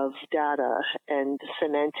of data and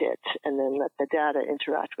cement it, and then let the data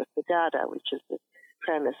interact with the data, which is the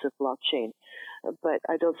premise of blockchain. But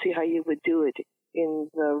I don't see how you would do it in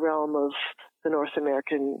the realm of the North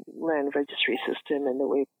American land registry system and the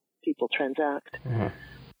way people transact. Mm-hmm.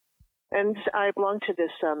 And I belong to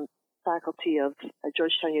this faculty of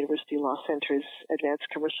Georgetown University Law Center's Advanced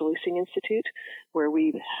Commercial Leasing Institute, where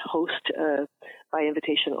we host a by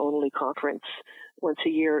invitation only conference once a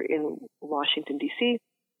year in Washington, D.C.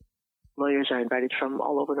 Lawyers are invited from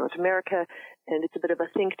all over North America, and it's a bit of a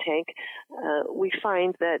think tank. We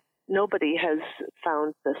find that nobody has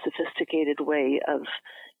found the sophisticated way of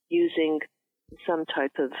using some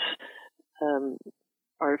type of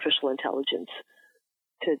artificial intelligence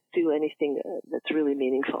to do anything that's really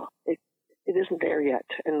meaningful. It isn't there yet,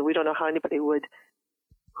 and we don't know how anybody would,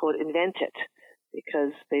 quote, invent it,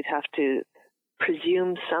 because they'd have to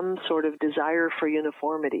presume some sort of desire for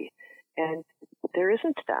uniformity, and there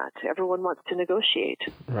isn't that. Everyone wants to negotiate.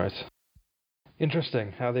 Right.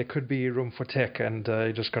 Interesting how there could be room for tech, and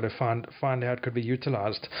you just got to find how it could be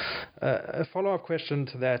utilized. A follow-up question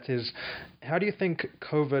to that is, how do you think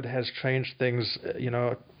COVID has changed things,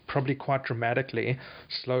 probably quite dramatically,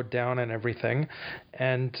 slowed down and everything?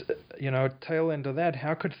 And, tail end of that,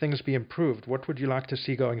 how could things be improved? What would you like to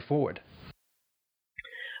see going forward?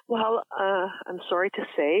 Well, I'm sorry to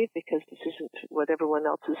say, because this isn't what everyone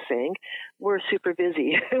else is saying, we're super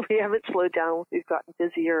busy. We haven't slowed down. We've gotten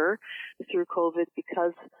busier through COVID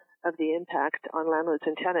because of the impact on landlords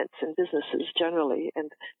and tenants and businesses generally.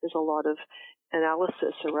 And there's a lot of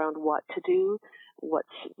analysis around what to do, what's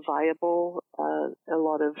viable, a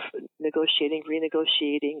lot of negotiating,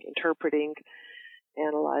 renegotiating, interpreting,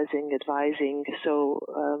 analyzing, advising. So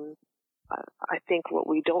I think what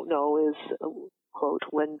we don't know is, quote,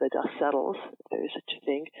 when the dust settles, if there's such a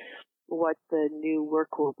thing, what the new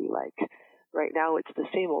work will be like. Right now, it's the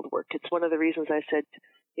same old work. It's one of the reasons I said,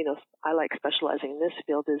 I like specializing in this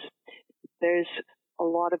field is there's a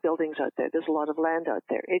lot of buildings out there. There's a lot of land out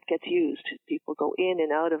there. It gets used. People go in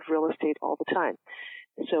and out of real estate all the time.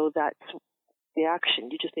 So that's the action.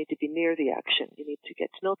 You just need to be near the action. You need to get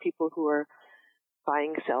to know people who are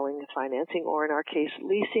buying, selling, financing, or in our case,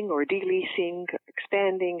 leasing or deleasing,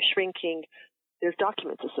 expanding, shrinking. There's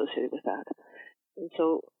documents associated with that. And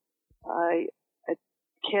so I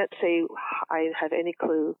can't say I have any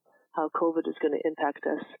clue how COVID is going to impact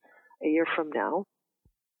us a year from now.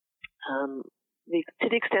 To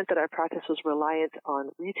the extent that our practice was reliant on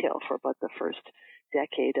retail for about the first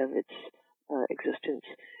decade of its existence,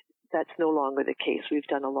 that's no longer the case. We've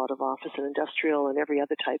done a lot of office and industrial and every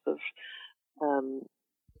other type of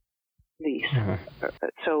lease. Mm-hmm.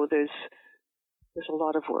 So there's a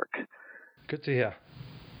lot of work. Good to hear.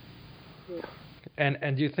 Yeah.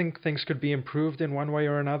 And do you think things could be improved in one way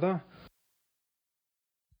or another?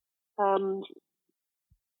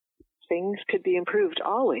 Things could be improved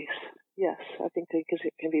always. Yes, I think it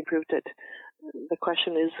can be improved. The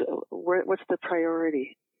question is, what's the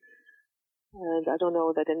priority? And I don't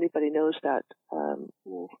know that anybody knows that.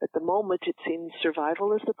 At the moment, it seems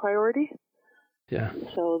survival is the priority. Yeah.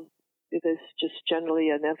 So there's just generally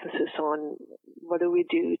an emphasis on what do we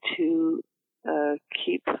do to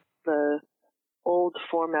keep the old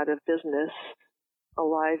format of business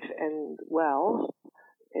alive and well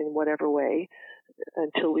in whatever way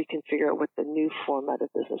until we can figure out what the new format of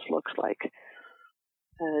business looks like.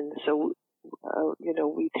 And so,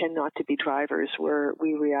 we tend not to be drivers where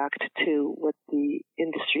we react to what the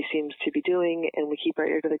industry seems to be doing, and we keep our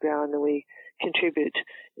ear to the ground and we contribute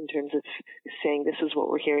in terms of saying this is what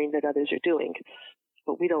we're hearing that others are doing,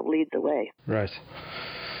 but we don't lead the way. Right.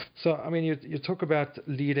 So, I mean, you talk about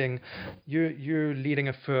leading. You're leading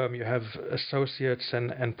a firm. You have associates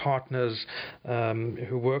and partners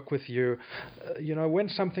who work with you. When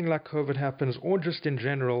something like COVID happens, or just in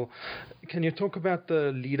general, can you talk about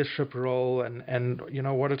the leadership role and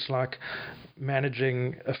what it's like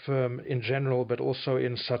managing a firm in general, but also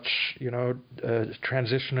in such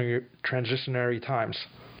transitionary times?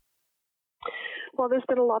 Well, there's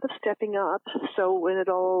been a lot of stepping up. So when it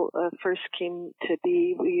all first came to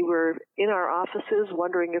be, we were in our offices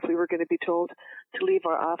wondering if we were going to be told to leave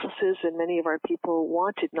our offices, and many of our people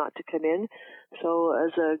wanted not to come in. So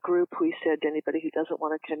as a group, we said anybody who doesn't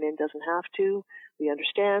want to come in doesn't have to. We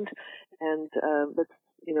understand, and let's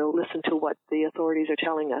listen to what the authorities are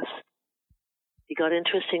telling us. It got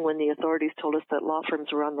interesting when the authorities told us that law firms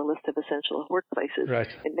were on the list of essential workplaces.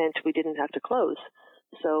 Right. It meant we didn't have to close.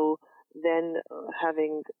 So then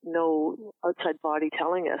having no outside body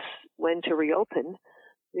telling us when to reopen,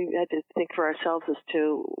 we had to think for ourselves as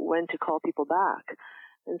to when to call people back.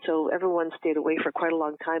 And so everyone stayed away for quite a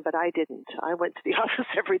long time, but I didn't. I went to the office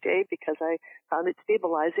every day because I found it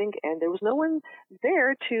stabilizing, and there was no one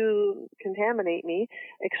there to contaminate me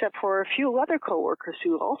except for a few other coworkers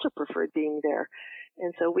who also preferred being there.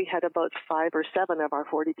 And so we had about 5 or 7 of our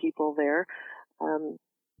 40 people there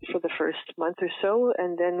for the first month or so,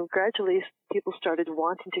 and then gradually people started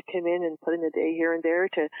wanting to come in and put in a day here and there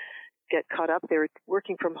to get caught up. They were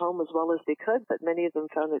working from home as well as they could, but many of them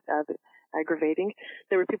found it aggravating.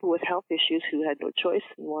 There were people with health issues who had no choice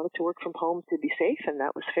and wanted to work from home to be safe, and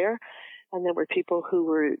that was fair. And there were people who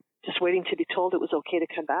were just waiting to be told it was okay to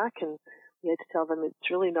come back, and we had to tell them it's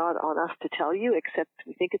really not on us to tell you, except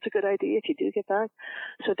we think it's a good idea if you do get back.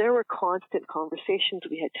 So there were constant conversations.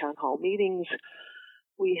 We had town hall meetings.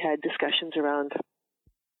 We had discussions around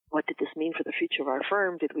what did this mean for the future of our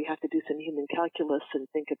firm? Did we have to do some human calculus and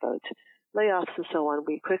think about layoffs and so on?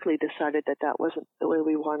 We quickly decided that that wasn't the way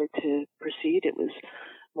we wanted to proceed. It was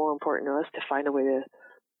more important to us to find a way to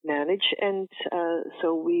manage. And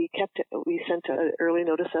so we sent an early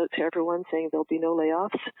notice out to everyone saying there'll be no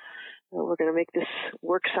layoffs. We're going to make this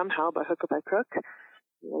work somehow by hook or by crook.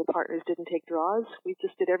 The partners didn't take draws. We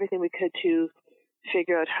just did everything we could to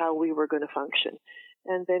figure out how we were going to function.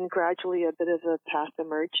 And then gradually a bit of a path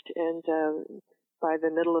emerged, and by the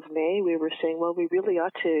middle of May, we were saying, well, we really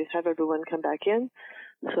ought to have everyone come back in.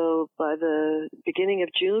 So by the beginning of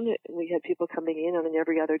June, we had people coming in on an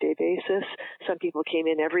every other day basis. Some people came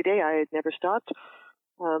in every day. I had never stopped.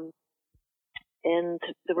 And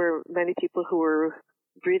there were many people who were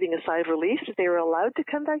breathing a sigh of relief that they were allowed to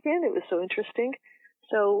come back in. It was so interesting.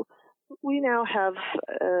 So we now have,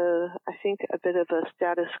 I think, a bit of a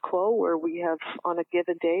status quo where we have on a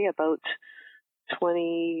given day about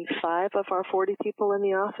 25 of our 40 people in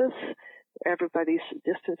the office. Everybody's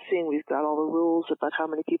distancing. We've got all the rules about how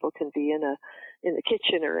many people can be in the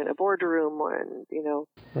kitchen or in a boardroom, and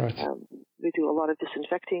right. We do a lot of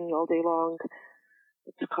disinfecting all day long.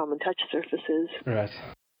 It's common touch surfaces. Right.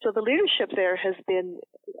 So the leadership there has been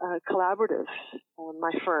collaborative.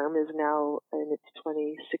 My firm is now in its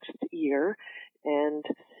 26th year, and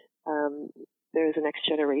there's a next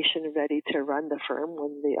generation ready to run the firm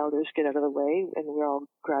when the elders get out of the way, and we're all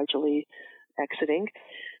gradually exiting.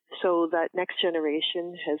 So that next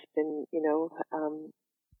generation has been,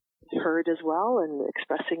 heard as well and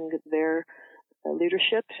expressing their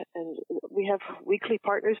leadership. And we have weekly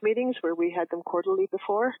partners meetings where we had them quarterly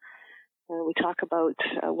before. We talk about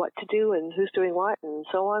what to do and who's doing what and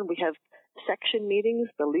so on. We have section meetings,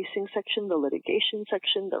 the leasing section, the litigation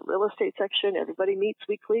section, the real estate section. Everybody meets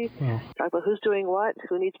weekly. Wow. Talk about who's doing what,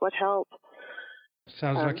 who needs what help.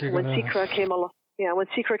 Sounds like you're when going to... CECRA came along. Yeah, when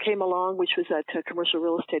CECRA came along, which was that commercial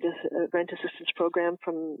real estate rent assistance program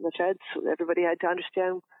from the feds, everybody had to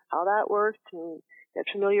understand how that worked and get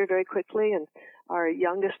familiar very quickly. And our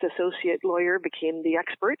youngest associate lawyer became the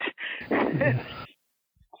expert. Yeah.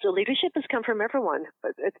 So leadership has come from everyone,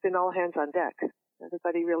 but it's been all hands on deck.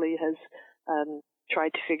 Everybody really has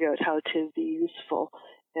tried to figure out how to be useful,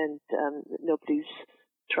 and nobody's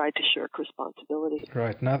tried to shirk responsibility.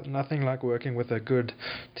 Right. Nothing like working with a good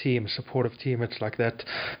team, supportive team. It's like that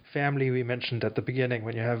family we mentioned at the beginning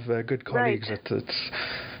when you have good colleagues. Right. It's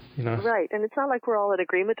Right. And it's not like we're all in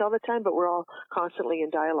agreement all the time, but we're all constantly in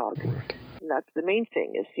dialogue. Right. And that's the main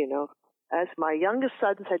thing is, as my youngest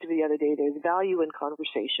son said to me the other day, there's value in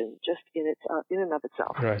conversation just in and of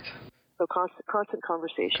itself. Right. So constant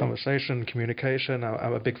conversation. Conversation, communication.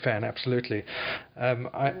 I'm a big fan, absolutely.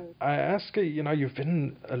 I ask you, you've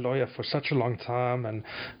been a lawyer for such a long time and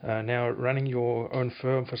now running your own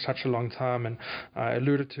firm for such a long time. And I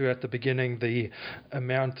alluded to at the beginning the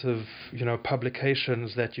amount of,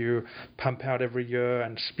 publications that you pump out every year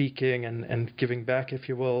and speaking and giving back, if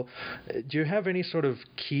you will. Do you have any sort of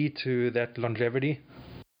key to that longevity?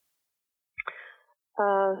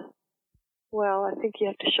 Well, I think you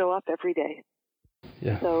have to show up every day.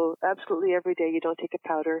 Yeah. So absolutely every day you don't take a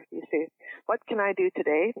powder. You say, what can I do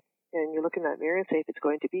today? And you look in that mirror and say, if it's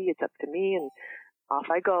going to be, it's up to me, and off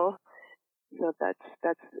I go. So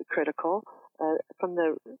that's critical. From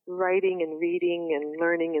the writing and reading and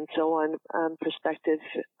learning and so on perspective,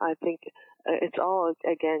 I think it's all,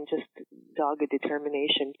 again, just dogged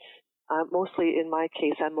determination. Mostly in my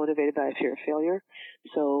case, I'm motivated by a fear of failure.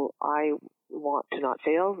 So I want to not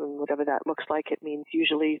fail, and whatever that looks like, it means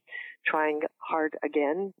usually trying hard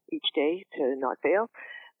again each day to not fail.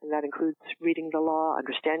 And that includes reading the law,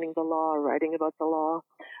 understanding the law, writing about the law.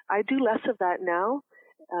 I do less of that now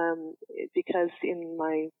because in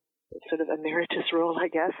my sort of emeritus role, I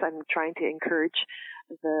guess, I'm trying to encourage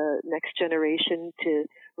the next generation to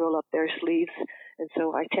roll up their sleeves. And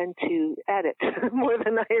so I tend to edit more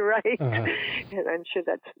than I write. Uh-huh. And I'm sure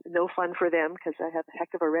that's no fun for them because I have a heck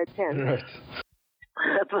of a red pen. Right.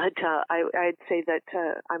 But I'd say that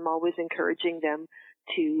I'm always encouraging them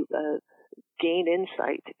to gain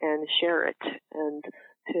insight and share it and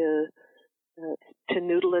to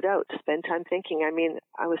noodle it out, to spend time thinking. I mean,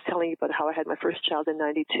 I was telling you about how I had my first child in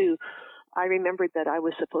 92. I remembered that I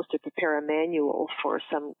was supposed to prepare a manual for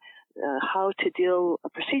some a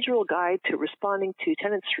procedural guide to responding to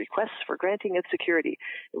tenants' requests for granting of security.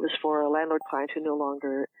 It was for a landlord client who no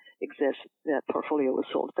longer exists. That portfolio was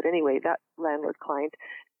sold. But anyway, that landlord client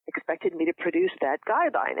expected me to produce that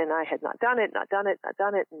guideline, and I had not done it.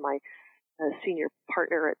 And my senior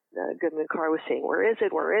partner at Goodman Carr was saying, where is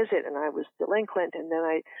it? And I was delinquent. And then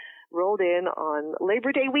I rolled in on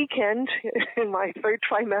Labor Day weekend in my third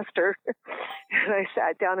trimester. And I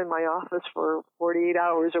sat down in my office for 48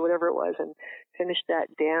 hours or whatever it was and finished that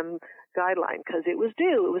damn guideline because it was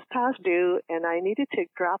due. It was past due, and I needed to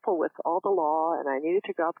grapple with all the law, and I needed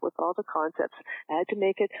to grapple with all the concepts. I had to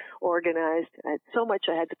make it organized. I had so much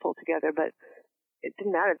I had to pull together, but it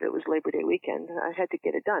didn't matter if it was Labor Day weekend. I had to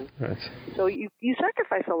get it done. Right. So you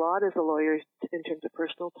sacrifice a lot as a lawyer in terms of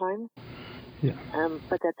personal time. Yeah.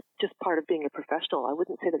 But that's just part of being a professional. I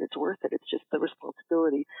wouldn't say that it's worth it. It's just the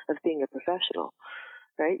responsibility of being a professional,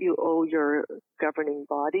 right? You owe your governing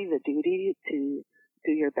body the duty to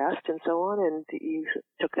do your best and so on, and you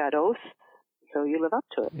took that oath, so you live up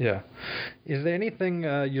to it. Yeah. Is there anything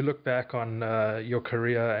you look back on your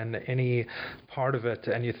career and any part of it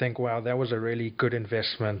and you think, wow, that was a really good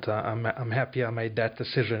investment. I'm happy I made that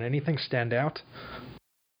decision. Anything stand out?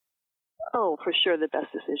 Oh, for sure the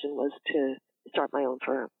best decision was to start my own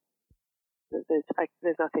firm.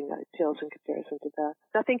 There's nothing that pales in comparison to that.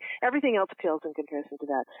 Everything else pales in comparison to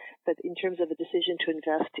that. But in terms of a decision to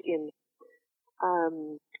invest in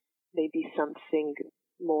maybe something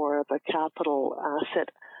more of a capital asset,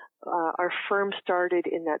 our firm started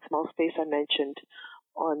in that small space I mentioned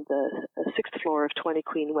on the 6th floor of 20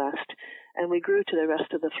 Queen West. and we grew to the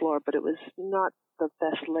rest of the floor, but it was not the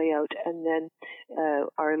best layout. And then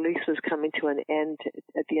our lease was coming to an end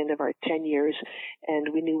at the end of our 10 years, and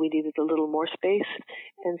we knew we needed a little more space.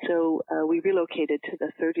 And so we relocated to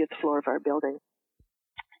the 30th floor of our building.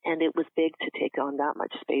 And it was big to take on that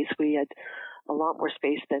much space. We had a lot more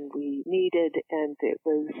space than we needed, and it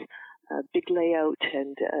was a big layout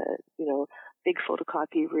and, big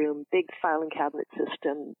photocopy room, big filing cabinet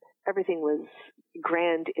system. Everything was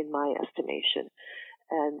grand in my estimation.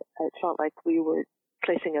 And it felt like we were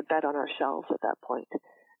placing a bet on ourselves at that point.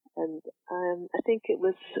 And I think it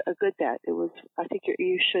was a good bet. I think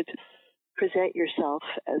you should present yourself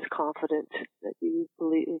as confident that you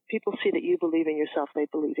believe. If people see that you believe in yourself, they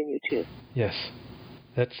believe in you too. Yes.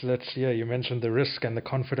 That's you mentioned the risk and the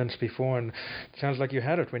confidence before, and it sounds like you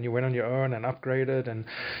had it when you went on your own and upgraded, and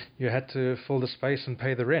you had to fill the space and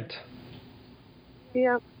pay the rent.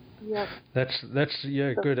 Yeah. That's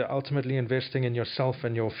good. Ultimately, investing in yourself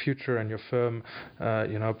and your future and your firm,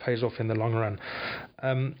 pays off in the long run.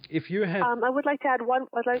 If you had, I would like to add one.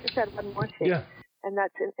 I'd like to add one more thing. Yeah. And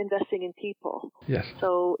that's investing in people. Yes.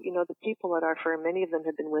 So, the people at our firm, many of them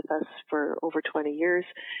have been with us for over 20 years.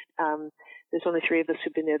 There's only 3 of us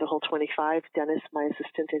who've been there the whole 25, Dennis, my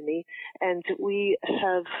assistant, and me. And we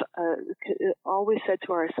have always said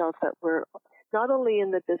to ourselves that we're not only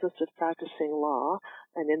in the business of practicing law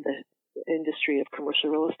and in the industry of commercial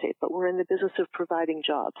real estate, but we're in the business of providing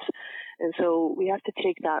jobs. And so we have to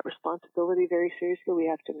take that responsibility very seriously. We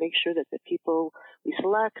have to make sure that the people we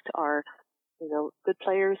select are good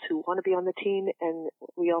players who want to be on the team, and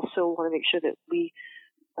we also want to make sure that we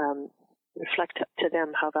reflect to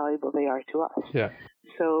them how valuable they are to us. Yeah.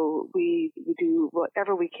 So we do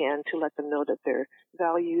whatever we can to let them know that they're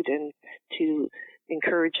valued and to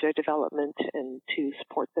encourage their development and to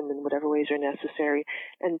support them in whatever ways are necessary.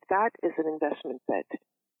 And that is an investment that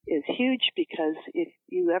is huge, because if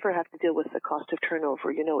you ever have to deal with the cost of turnover,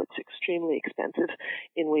 it's extremely expensive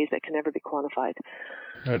in ways that can never be quantified.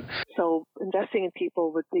 Right. So investing in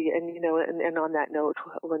people would be, and on that note,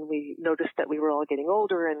 when we noticed that we were all getting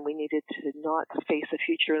older and we needed to not face a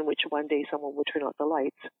future in which one day someone would turn out the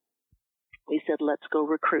lights, we said, let's go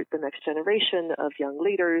recruit the next generation of young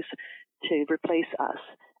leaders to replace us.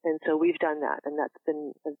 And so we've done that, and that's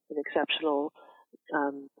been an exceptional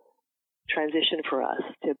transition for us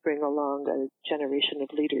to bring along a generation of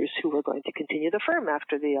leaders who are going to continue the firm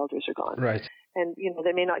after the elders are gone. Right. And,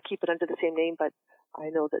 they may not keep it under the same name, but I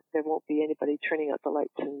know that there won't be anybody turning out the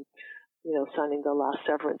lights and, signing the last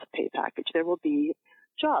severance pay package. There will be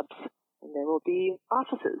jobs, and there will be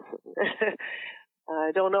offices.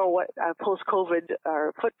 I don't know what post-COVID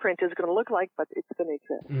our footprint is going to look like, but it's going to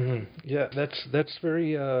exist. Mm-hmm. Yeah, that's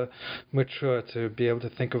very mature to be able to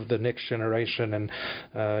think of the next generation and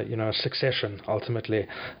succession ultimately.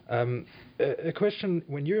 A question: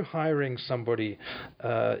 when you're hiring somebody,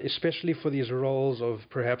 especially for these roles of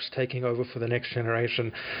perhaps taking over for the next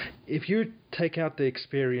generation, if you take out the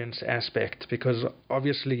experience aspect, because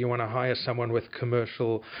obviously you want to hire someone with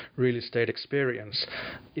commercial real estate experience,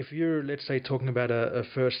 if you're, let's say, talking about a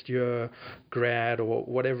first-year grad or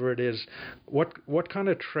whatever it is, what kind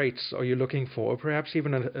of traits are you looking for? Or perhaps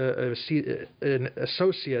even an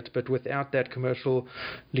associate, but without that commercial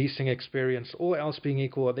leasing experience, all else being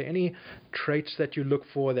equal, are there any traits that you look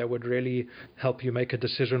for that would really help you make a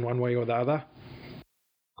decision one way or the other?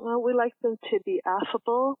 Well, we like them to be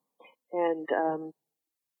affable and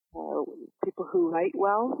people who write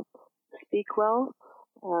well, speak well.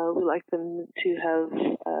 We like them to have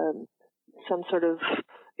some sort of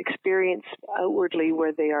experience outwardly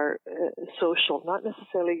where they are social, not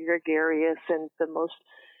necessarily gregarious and the most,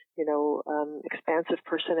 expansive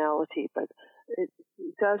personality, but it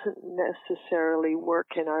doesn't necessarily work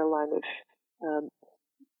in our line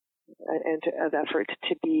of effort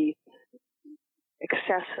to be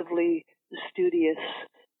excessively studious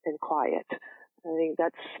and quiet. I think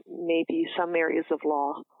that's maybe some areas of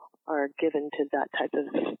law are given to that type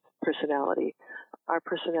of personality. Our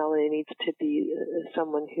personality needs to be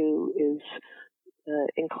someone who is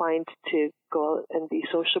inclined to go out and be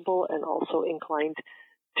sociable and also inclined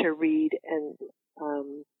to read and,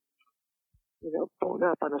 bone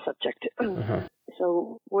up on a subject. Uh-huh.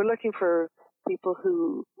 So we're looking for people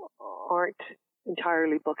who aren't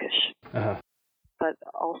entirely bookish, Uh-huh. but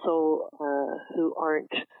also who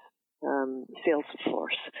aren't sales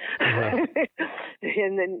force. Uh-huh.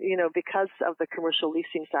 And then, because of the commercial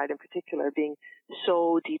leasing side in particular being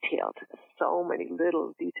so detailed, so many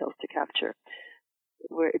little details to capture,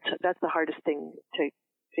 that's the hardest thing to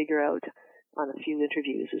figure out. on a few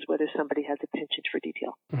interviews is whether somebody has a penchant for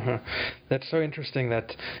detail. Uh-huh. That's so interesting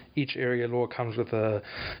that each area law comes with a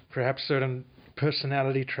perhaps certain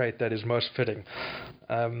personality trait that is most fitting.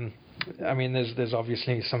 I mean, there's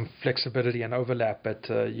obviously some flexibility and overlap, but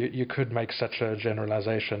you could make such a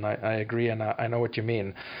generalization. I agree, and I know what you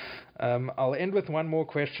mean. I'll end with one more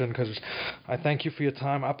question because I thank you for your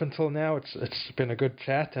time up until now. It's been a good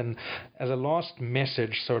chat. And as a last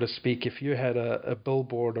message, so to speak, if you had a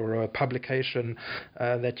billboard or a publication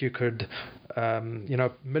that you could,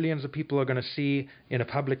 millions of people are going to see in a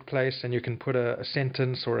public place, and you can put a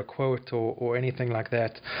sentence or a quote or anything like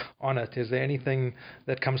that on it, is there anything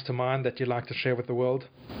that comes to mind that you'd like to share with the world?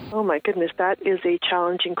 Oh, my goodness, that is a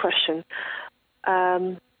challenging question.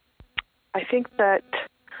 I think that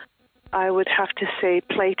I would have to say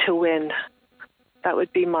play to win. That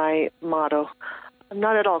would be my motto.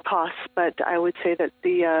 Not at all costs, but I would say that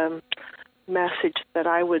the message that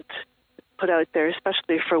I would put out there,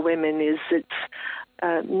 especially for women, is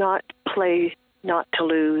it's not play not to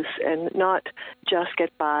lose and not just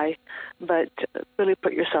get by, but really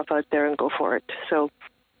put yourself out there and go for it. So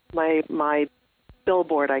my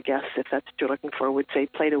billboard, I guess, if that's what you're looking for, would say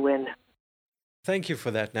play to win. Thank you for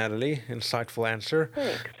that, Natalie. Insightful answer.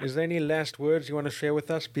 Thanks. Is there any last words you want to share with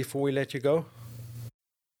us before we let you go?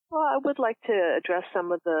 Well, I would like to address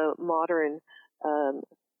some of the modern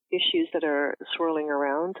issues that are swirling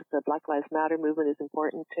around. The Black Lives Matter movement is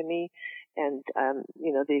important to me, and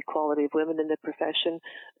the equality of women in the profession.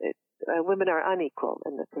 Women are unequal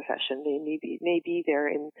in the profession. They may be there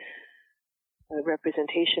in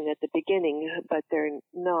representation at the beginning, but they're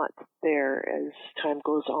not there as time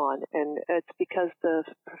goes on. And it's because the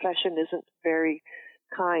profession isn't very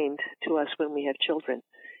kind to us when we have children.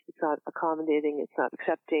 It's not accommodating, it's not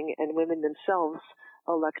accepting, and women themselves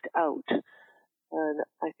elect out. And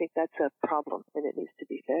I think that's a problem, and it needs to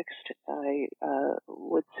be fixed. I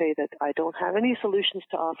would say that I don't have any solutions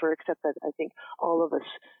to offer, except that I think all of us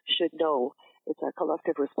should know it's our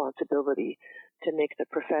collective responsibility to make the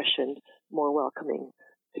profession more welcoming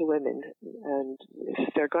to women. And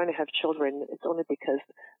if they're going to have children, it's only because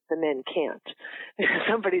the men can't.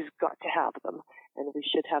 Somebody's got to have them, and we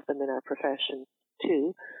should have them in our profession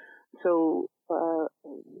too. So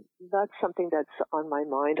that's something that's on my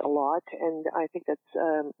mind a lot, and I think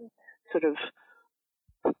that's sort of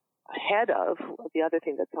ahead of the other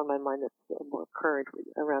thing that's on my mind that's more current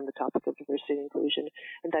around the topic of diversity and inclusion,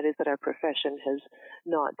 and that is that our profession has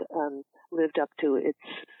not lived up to its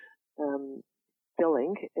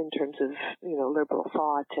billing in terms of liberal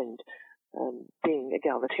thought and being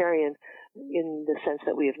egalitarian, in the sense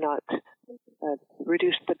that we have not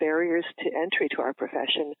reduced the barriers to entry to our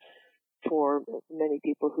profession for many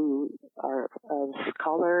people who are of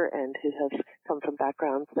color and who have come from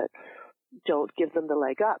backgrounds that don't give them the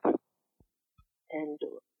leg up. And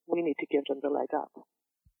we need to give them the leg up.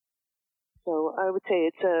 So I would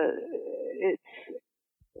say it's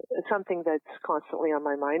something that's constantly on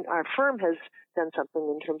my mind. Our firm has done something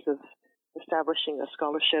in terms of establishing a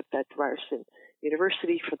scholarship at Ryerson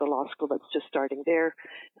University for the law school that's just starting there.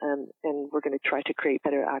 And we're going to try to create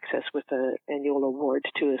better access with an annual award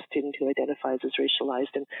to a student who identifies as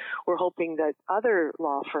racialized. And we're hoping that other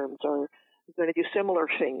law firms are going to do similar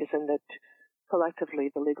things, and that collectively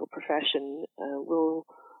the legal profession will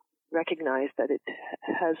recognize that it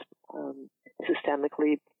has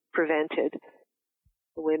systemically prevented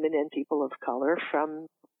women and people of color from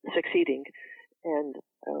succeeding, and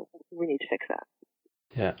we need to fix that.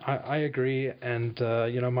 Yeah, I agree. And,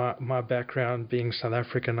 my background being South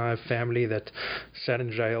African, I have family that sat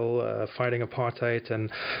in jail fighting apartheid.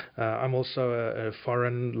 And I'm also a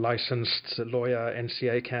foreign licensed lawyer,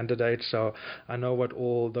 NCA candidate. So I know what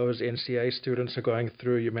all those NCA students are going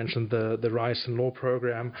through. You mentioned the Ryerson Law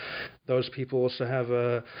Program. Those people also have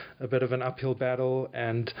a bit of an uphill battle.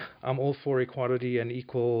 And I'm all for equality and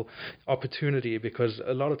equal opportunity, because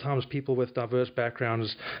a lot of times people with diverse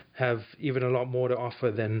backgrounds have even a lot more to offer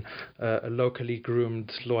than a locally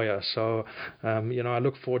groomed lawyer. So, I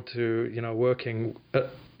look forward to, working,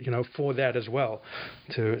 for that as well,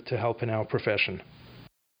 to help in our profession.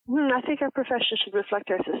 I think our profession should reflect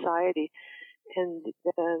our society. And,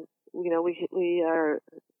 we are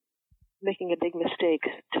making a big mistake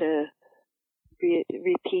to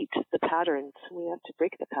repeat the patterns. We have to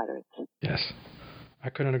break the patterns. Yes. I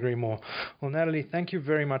couldn't agree more. Well, Natalie, thank you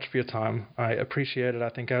very much for your time. I appreciate it. I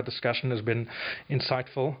think our discussion has been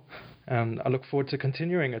insightful, and I look forward to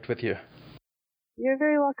continuing it with you. You're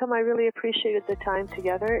very welcome. I really appreciated the time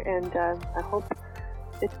together, and I hope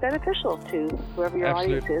it's beneficial to whoever your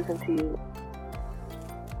audience is and to you.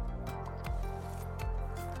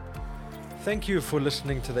 Thank you for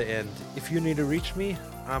listening to the end. If you need to reach me,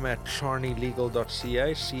 I'm at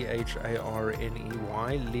charneylegal.ca, CHARNEY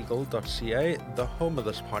legal.ca, the home of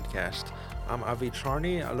this podcast. I'm Avi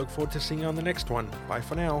Charney. I look forward to seeing you on the next one. Bye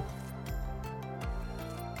for now.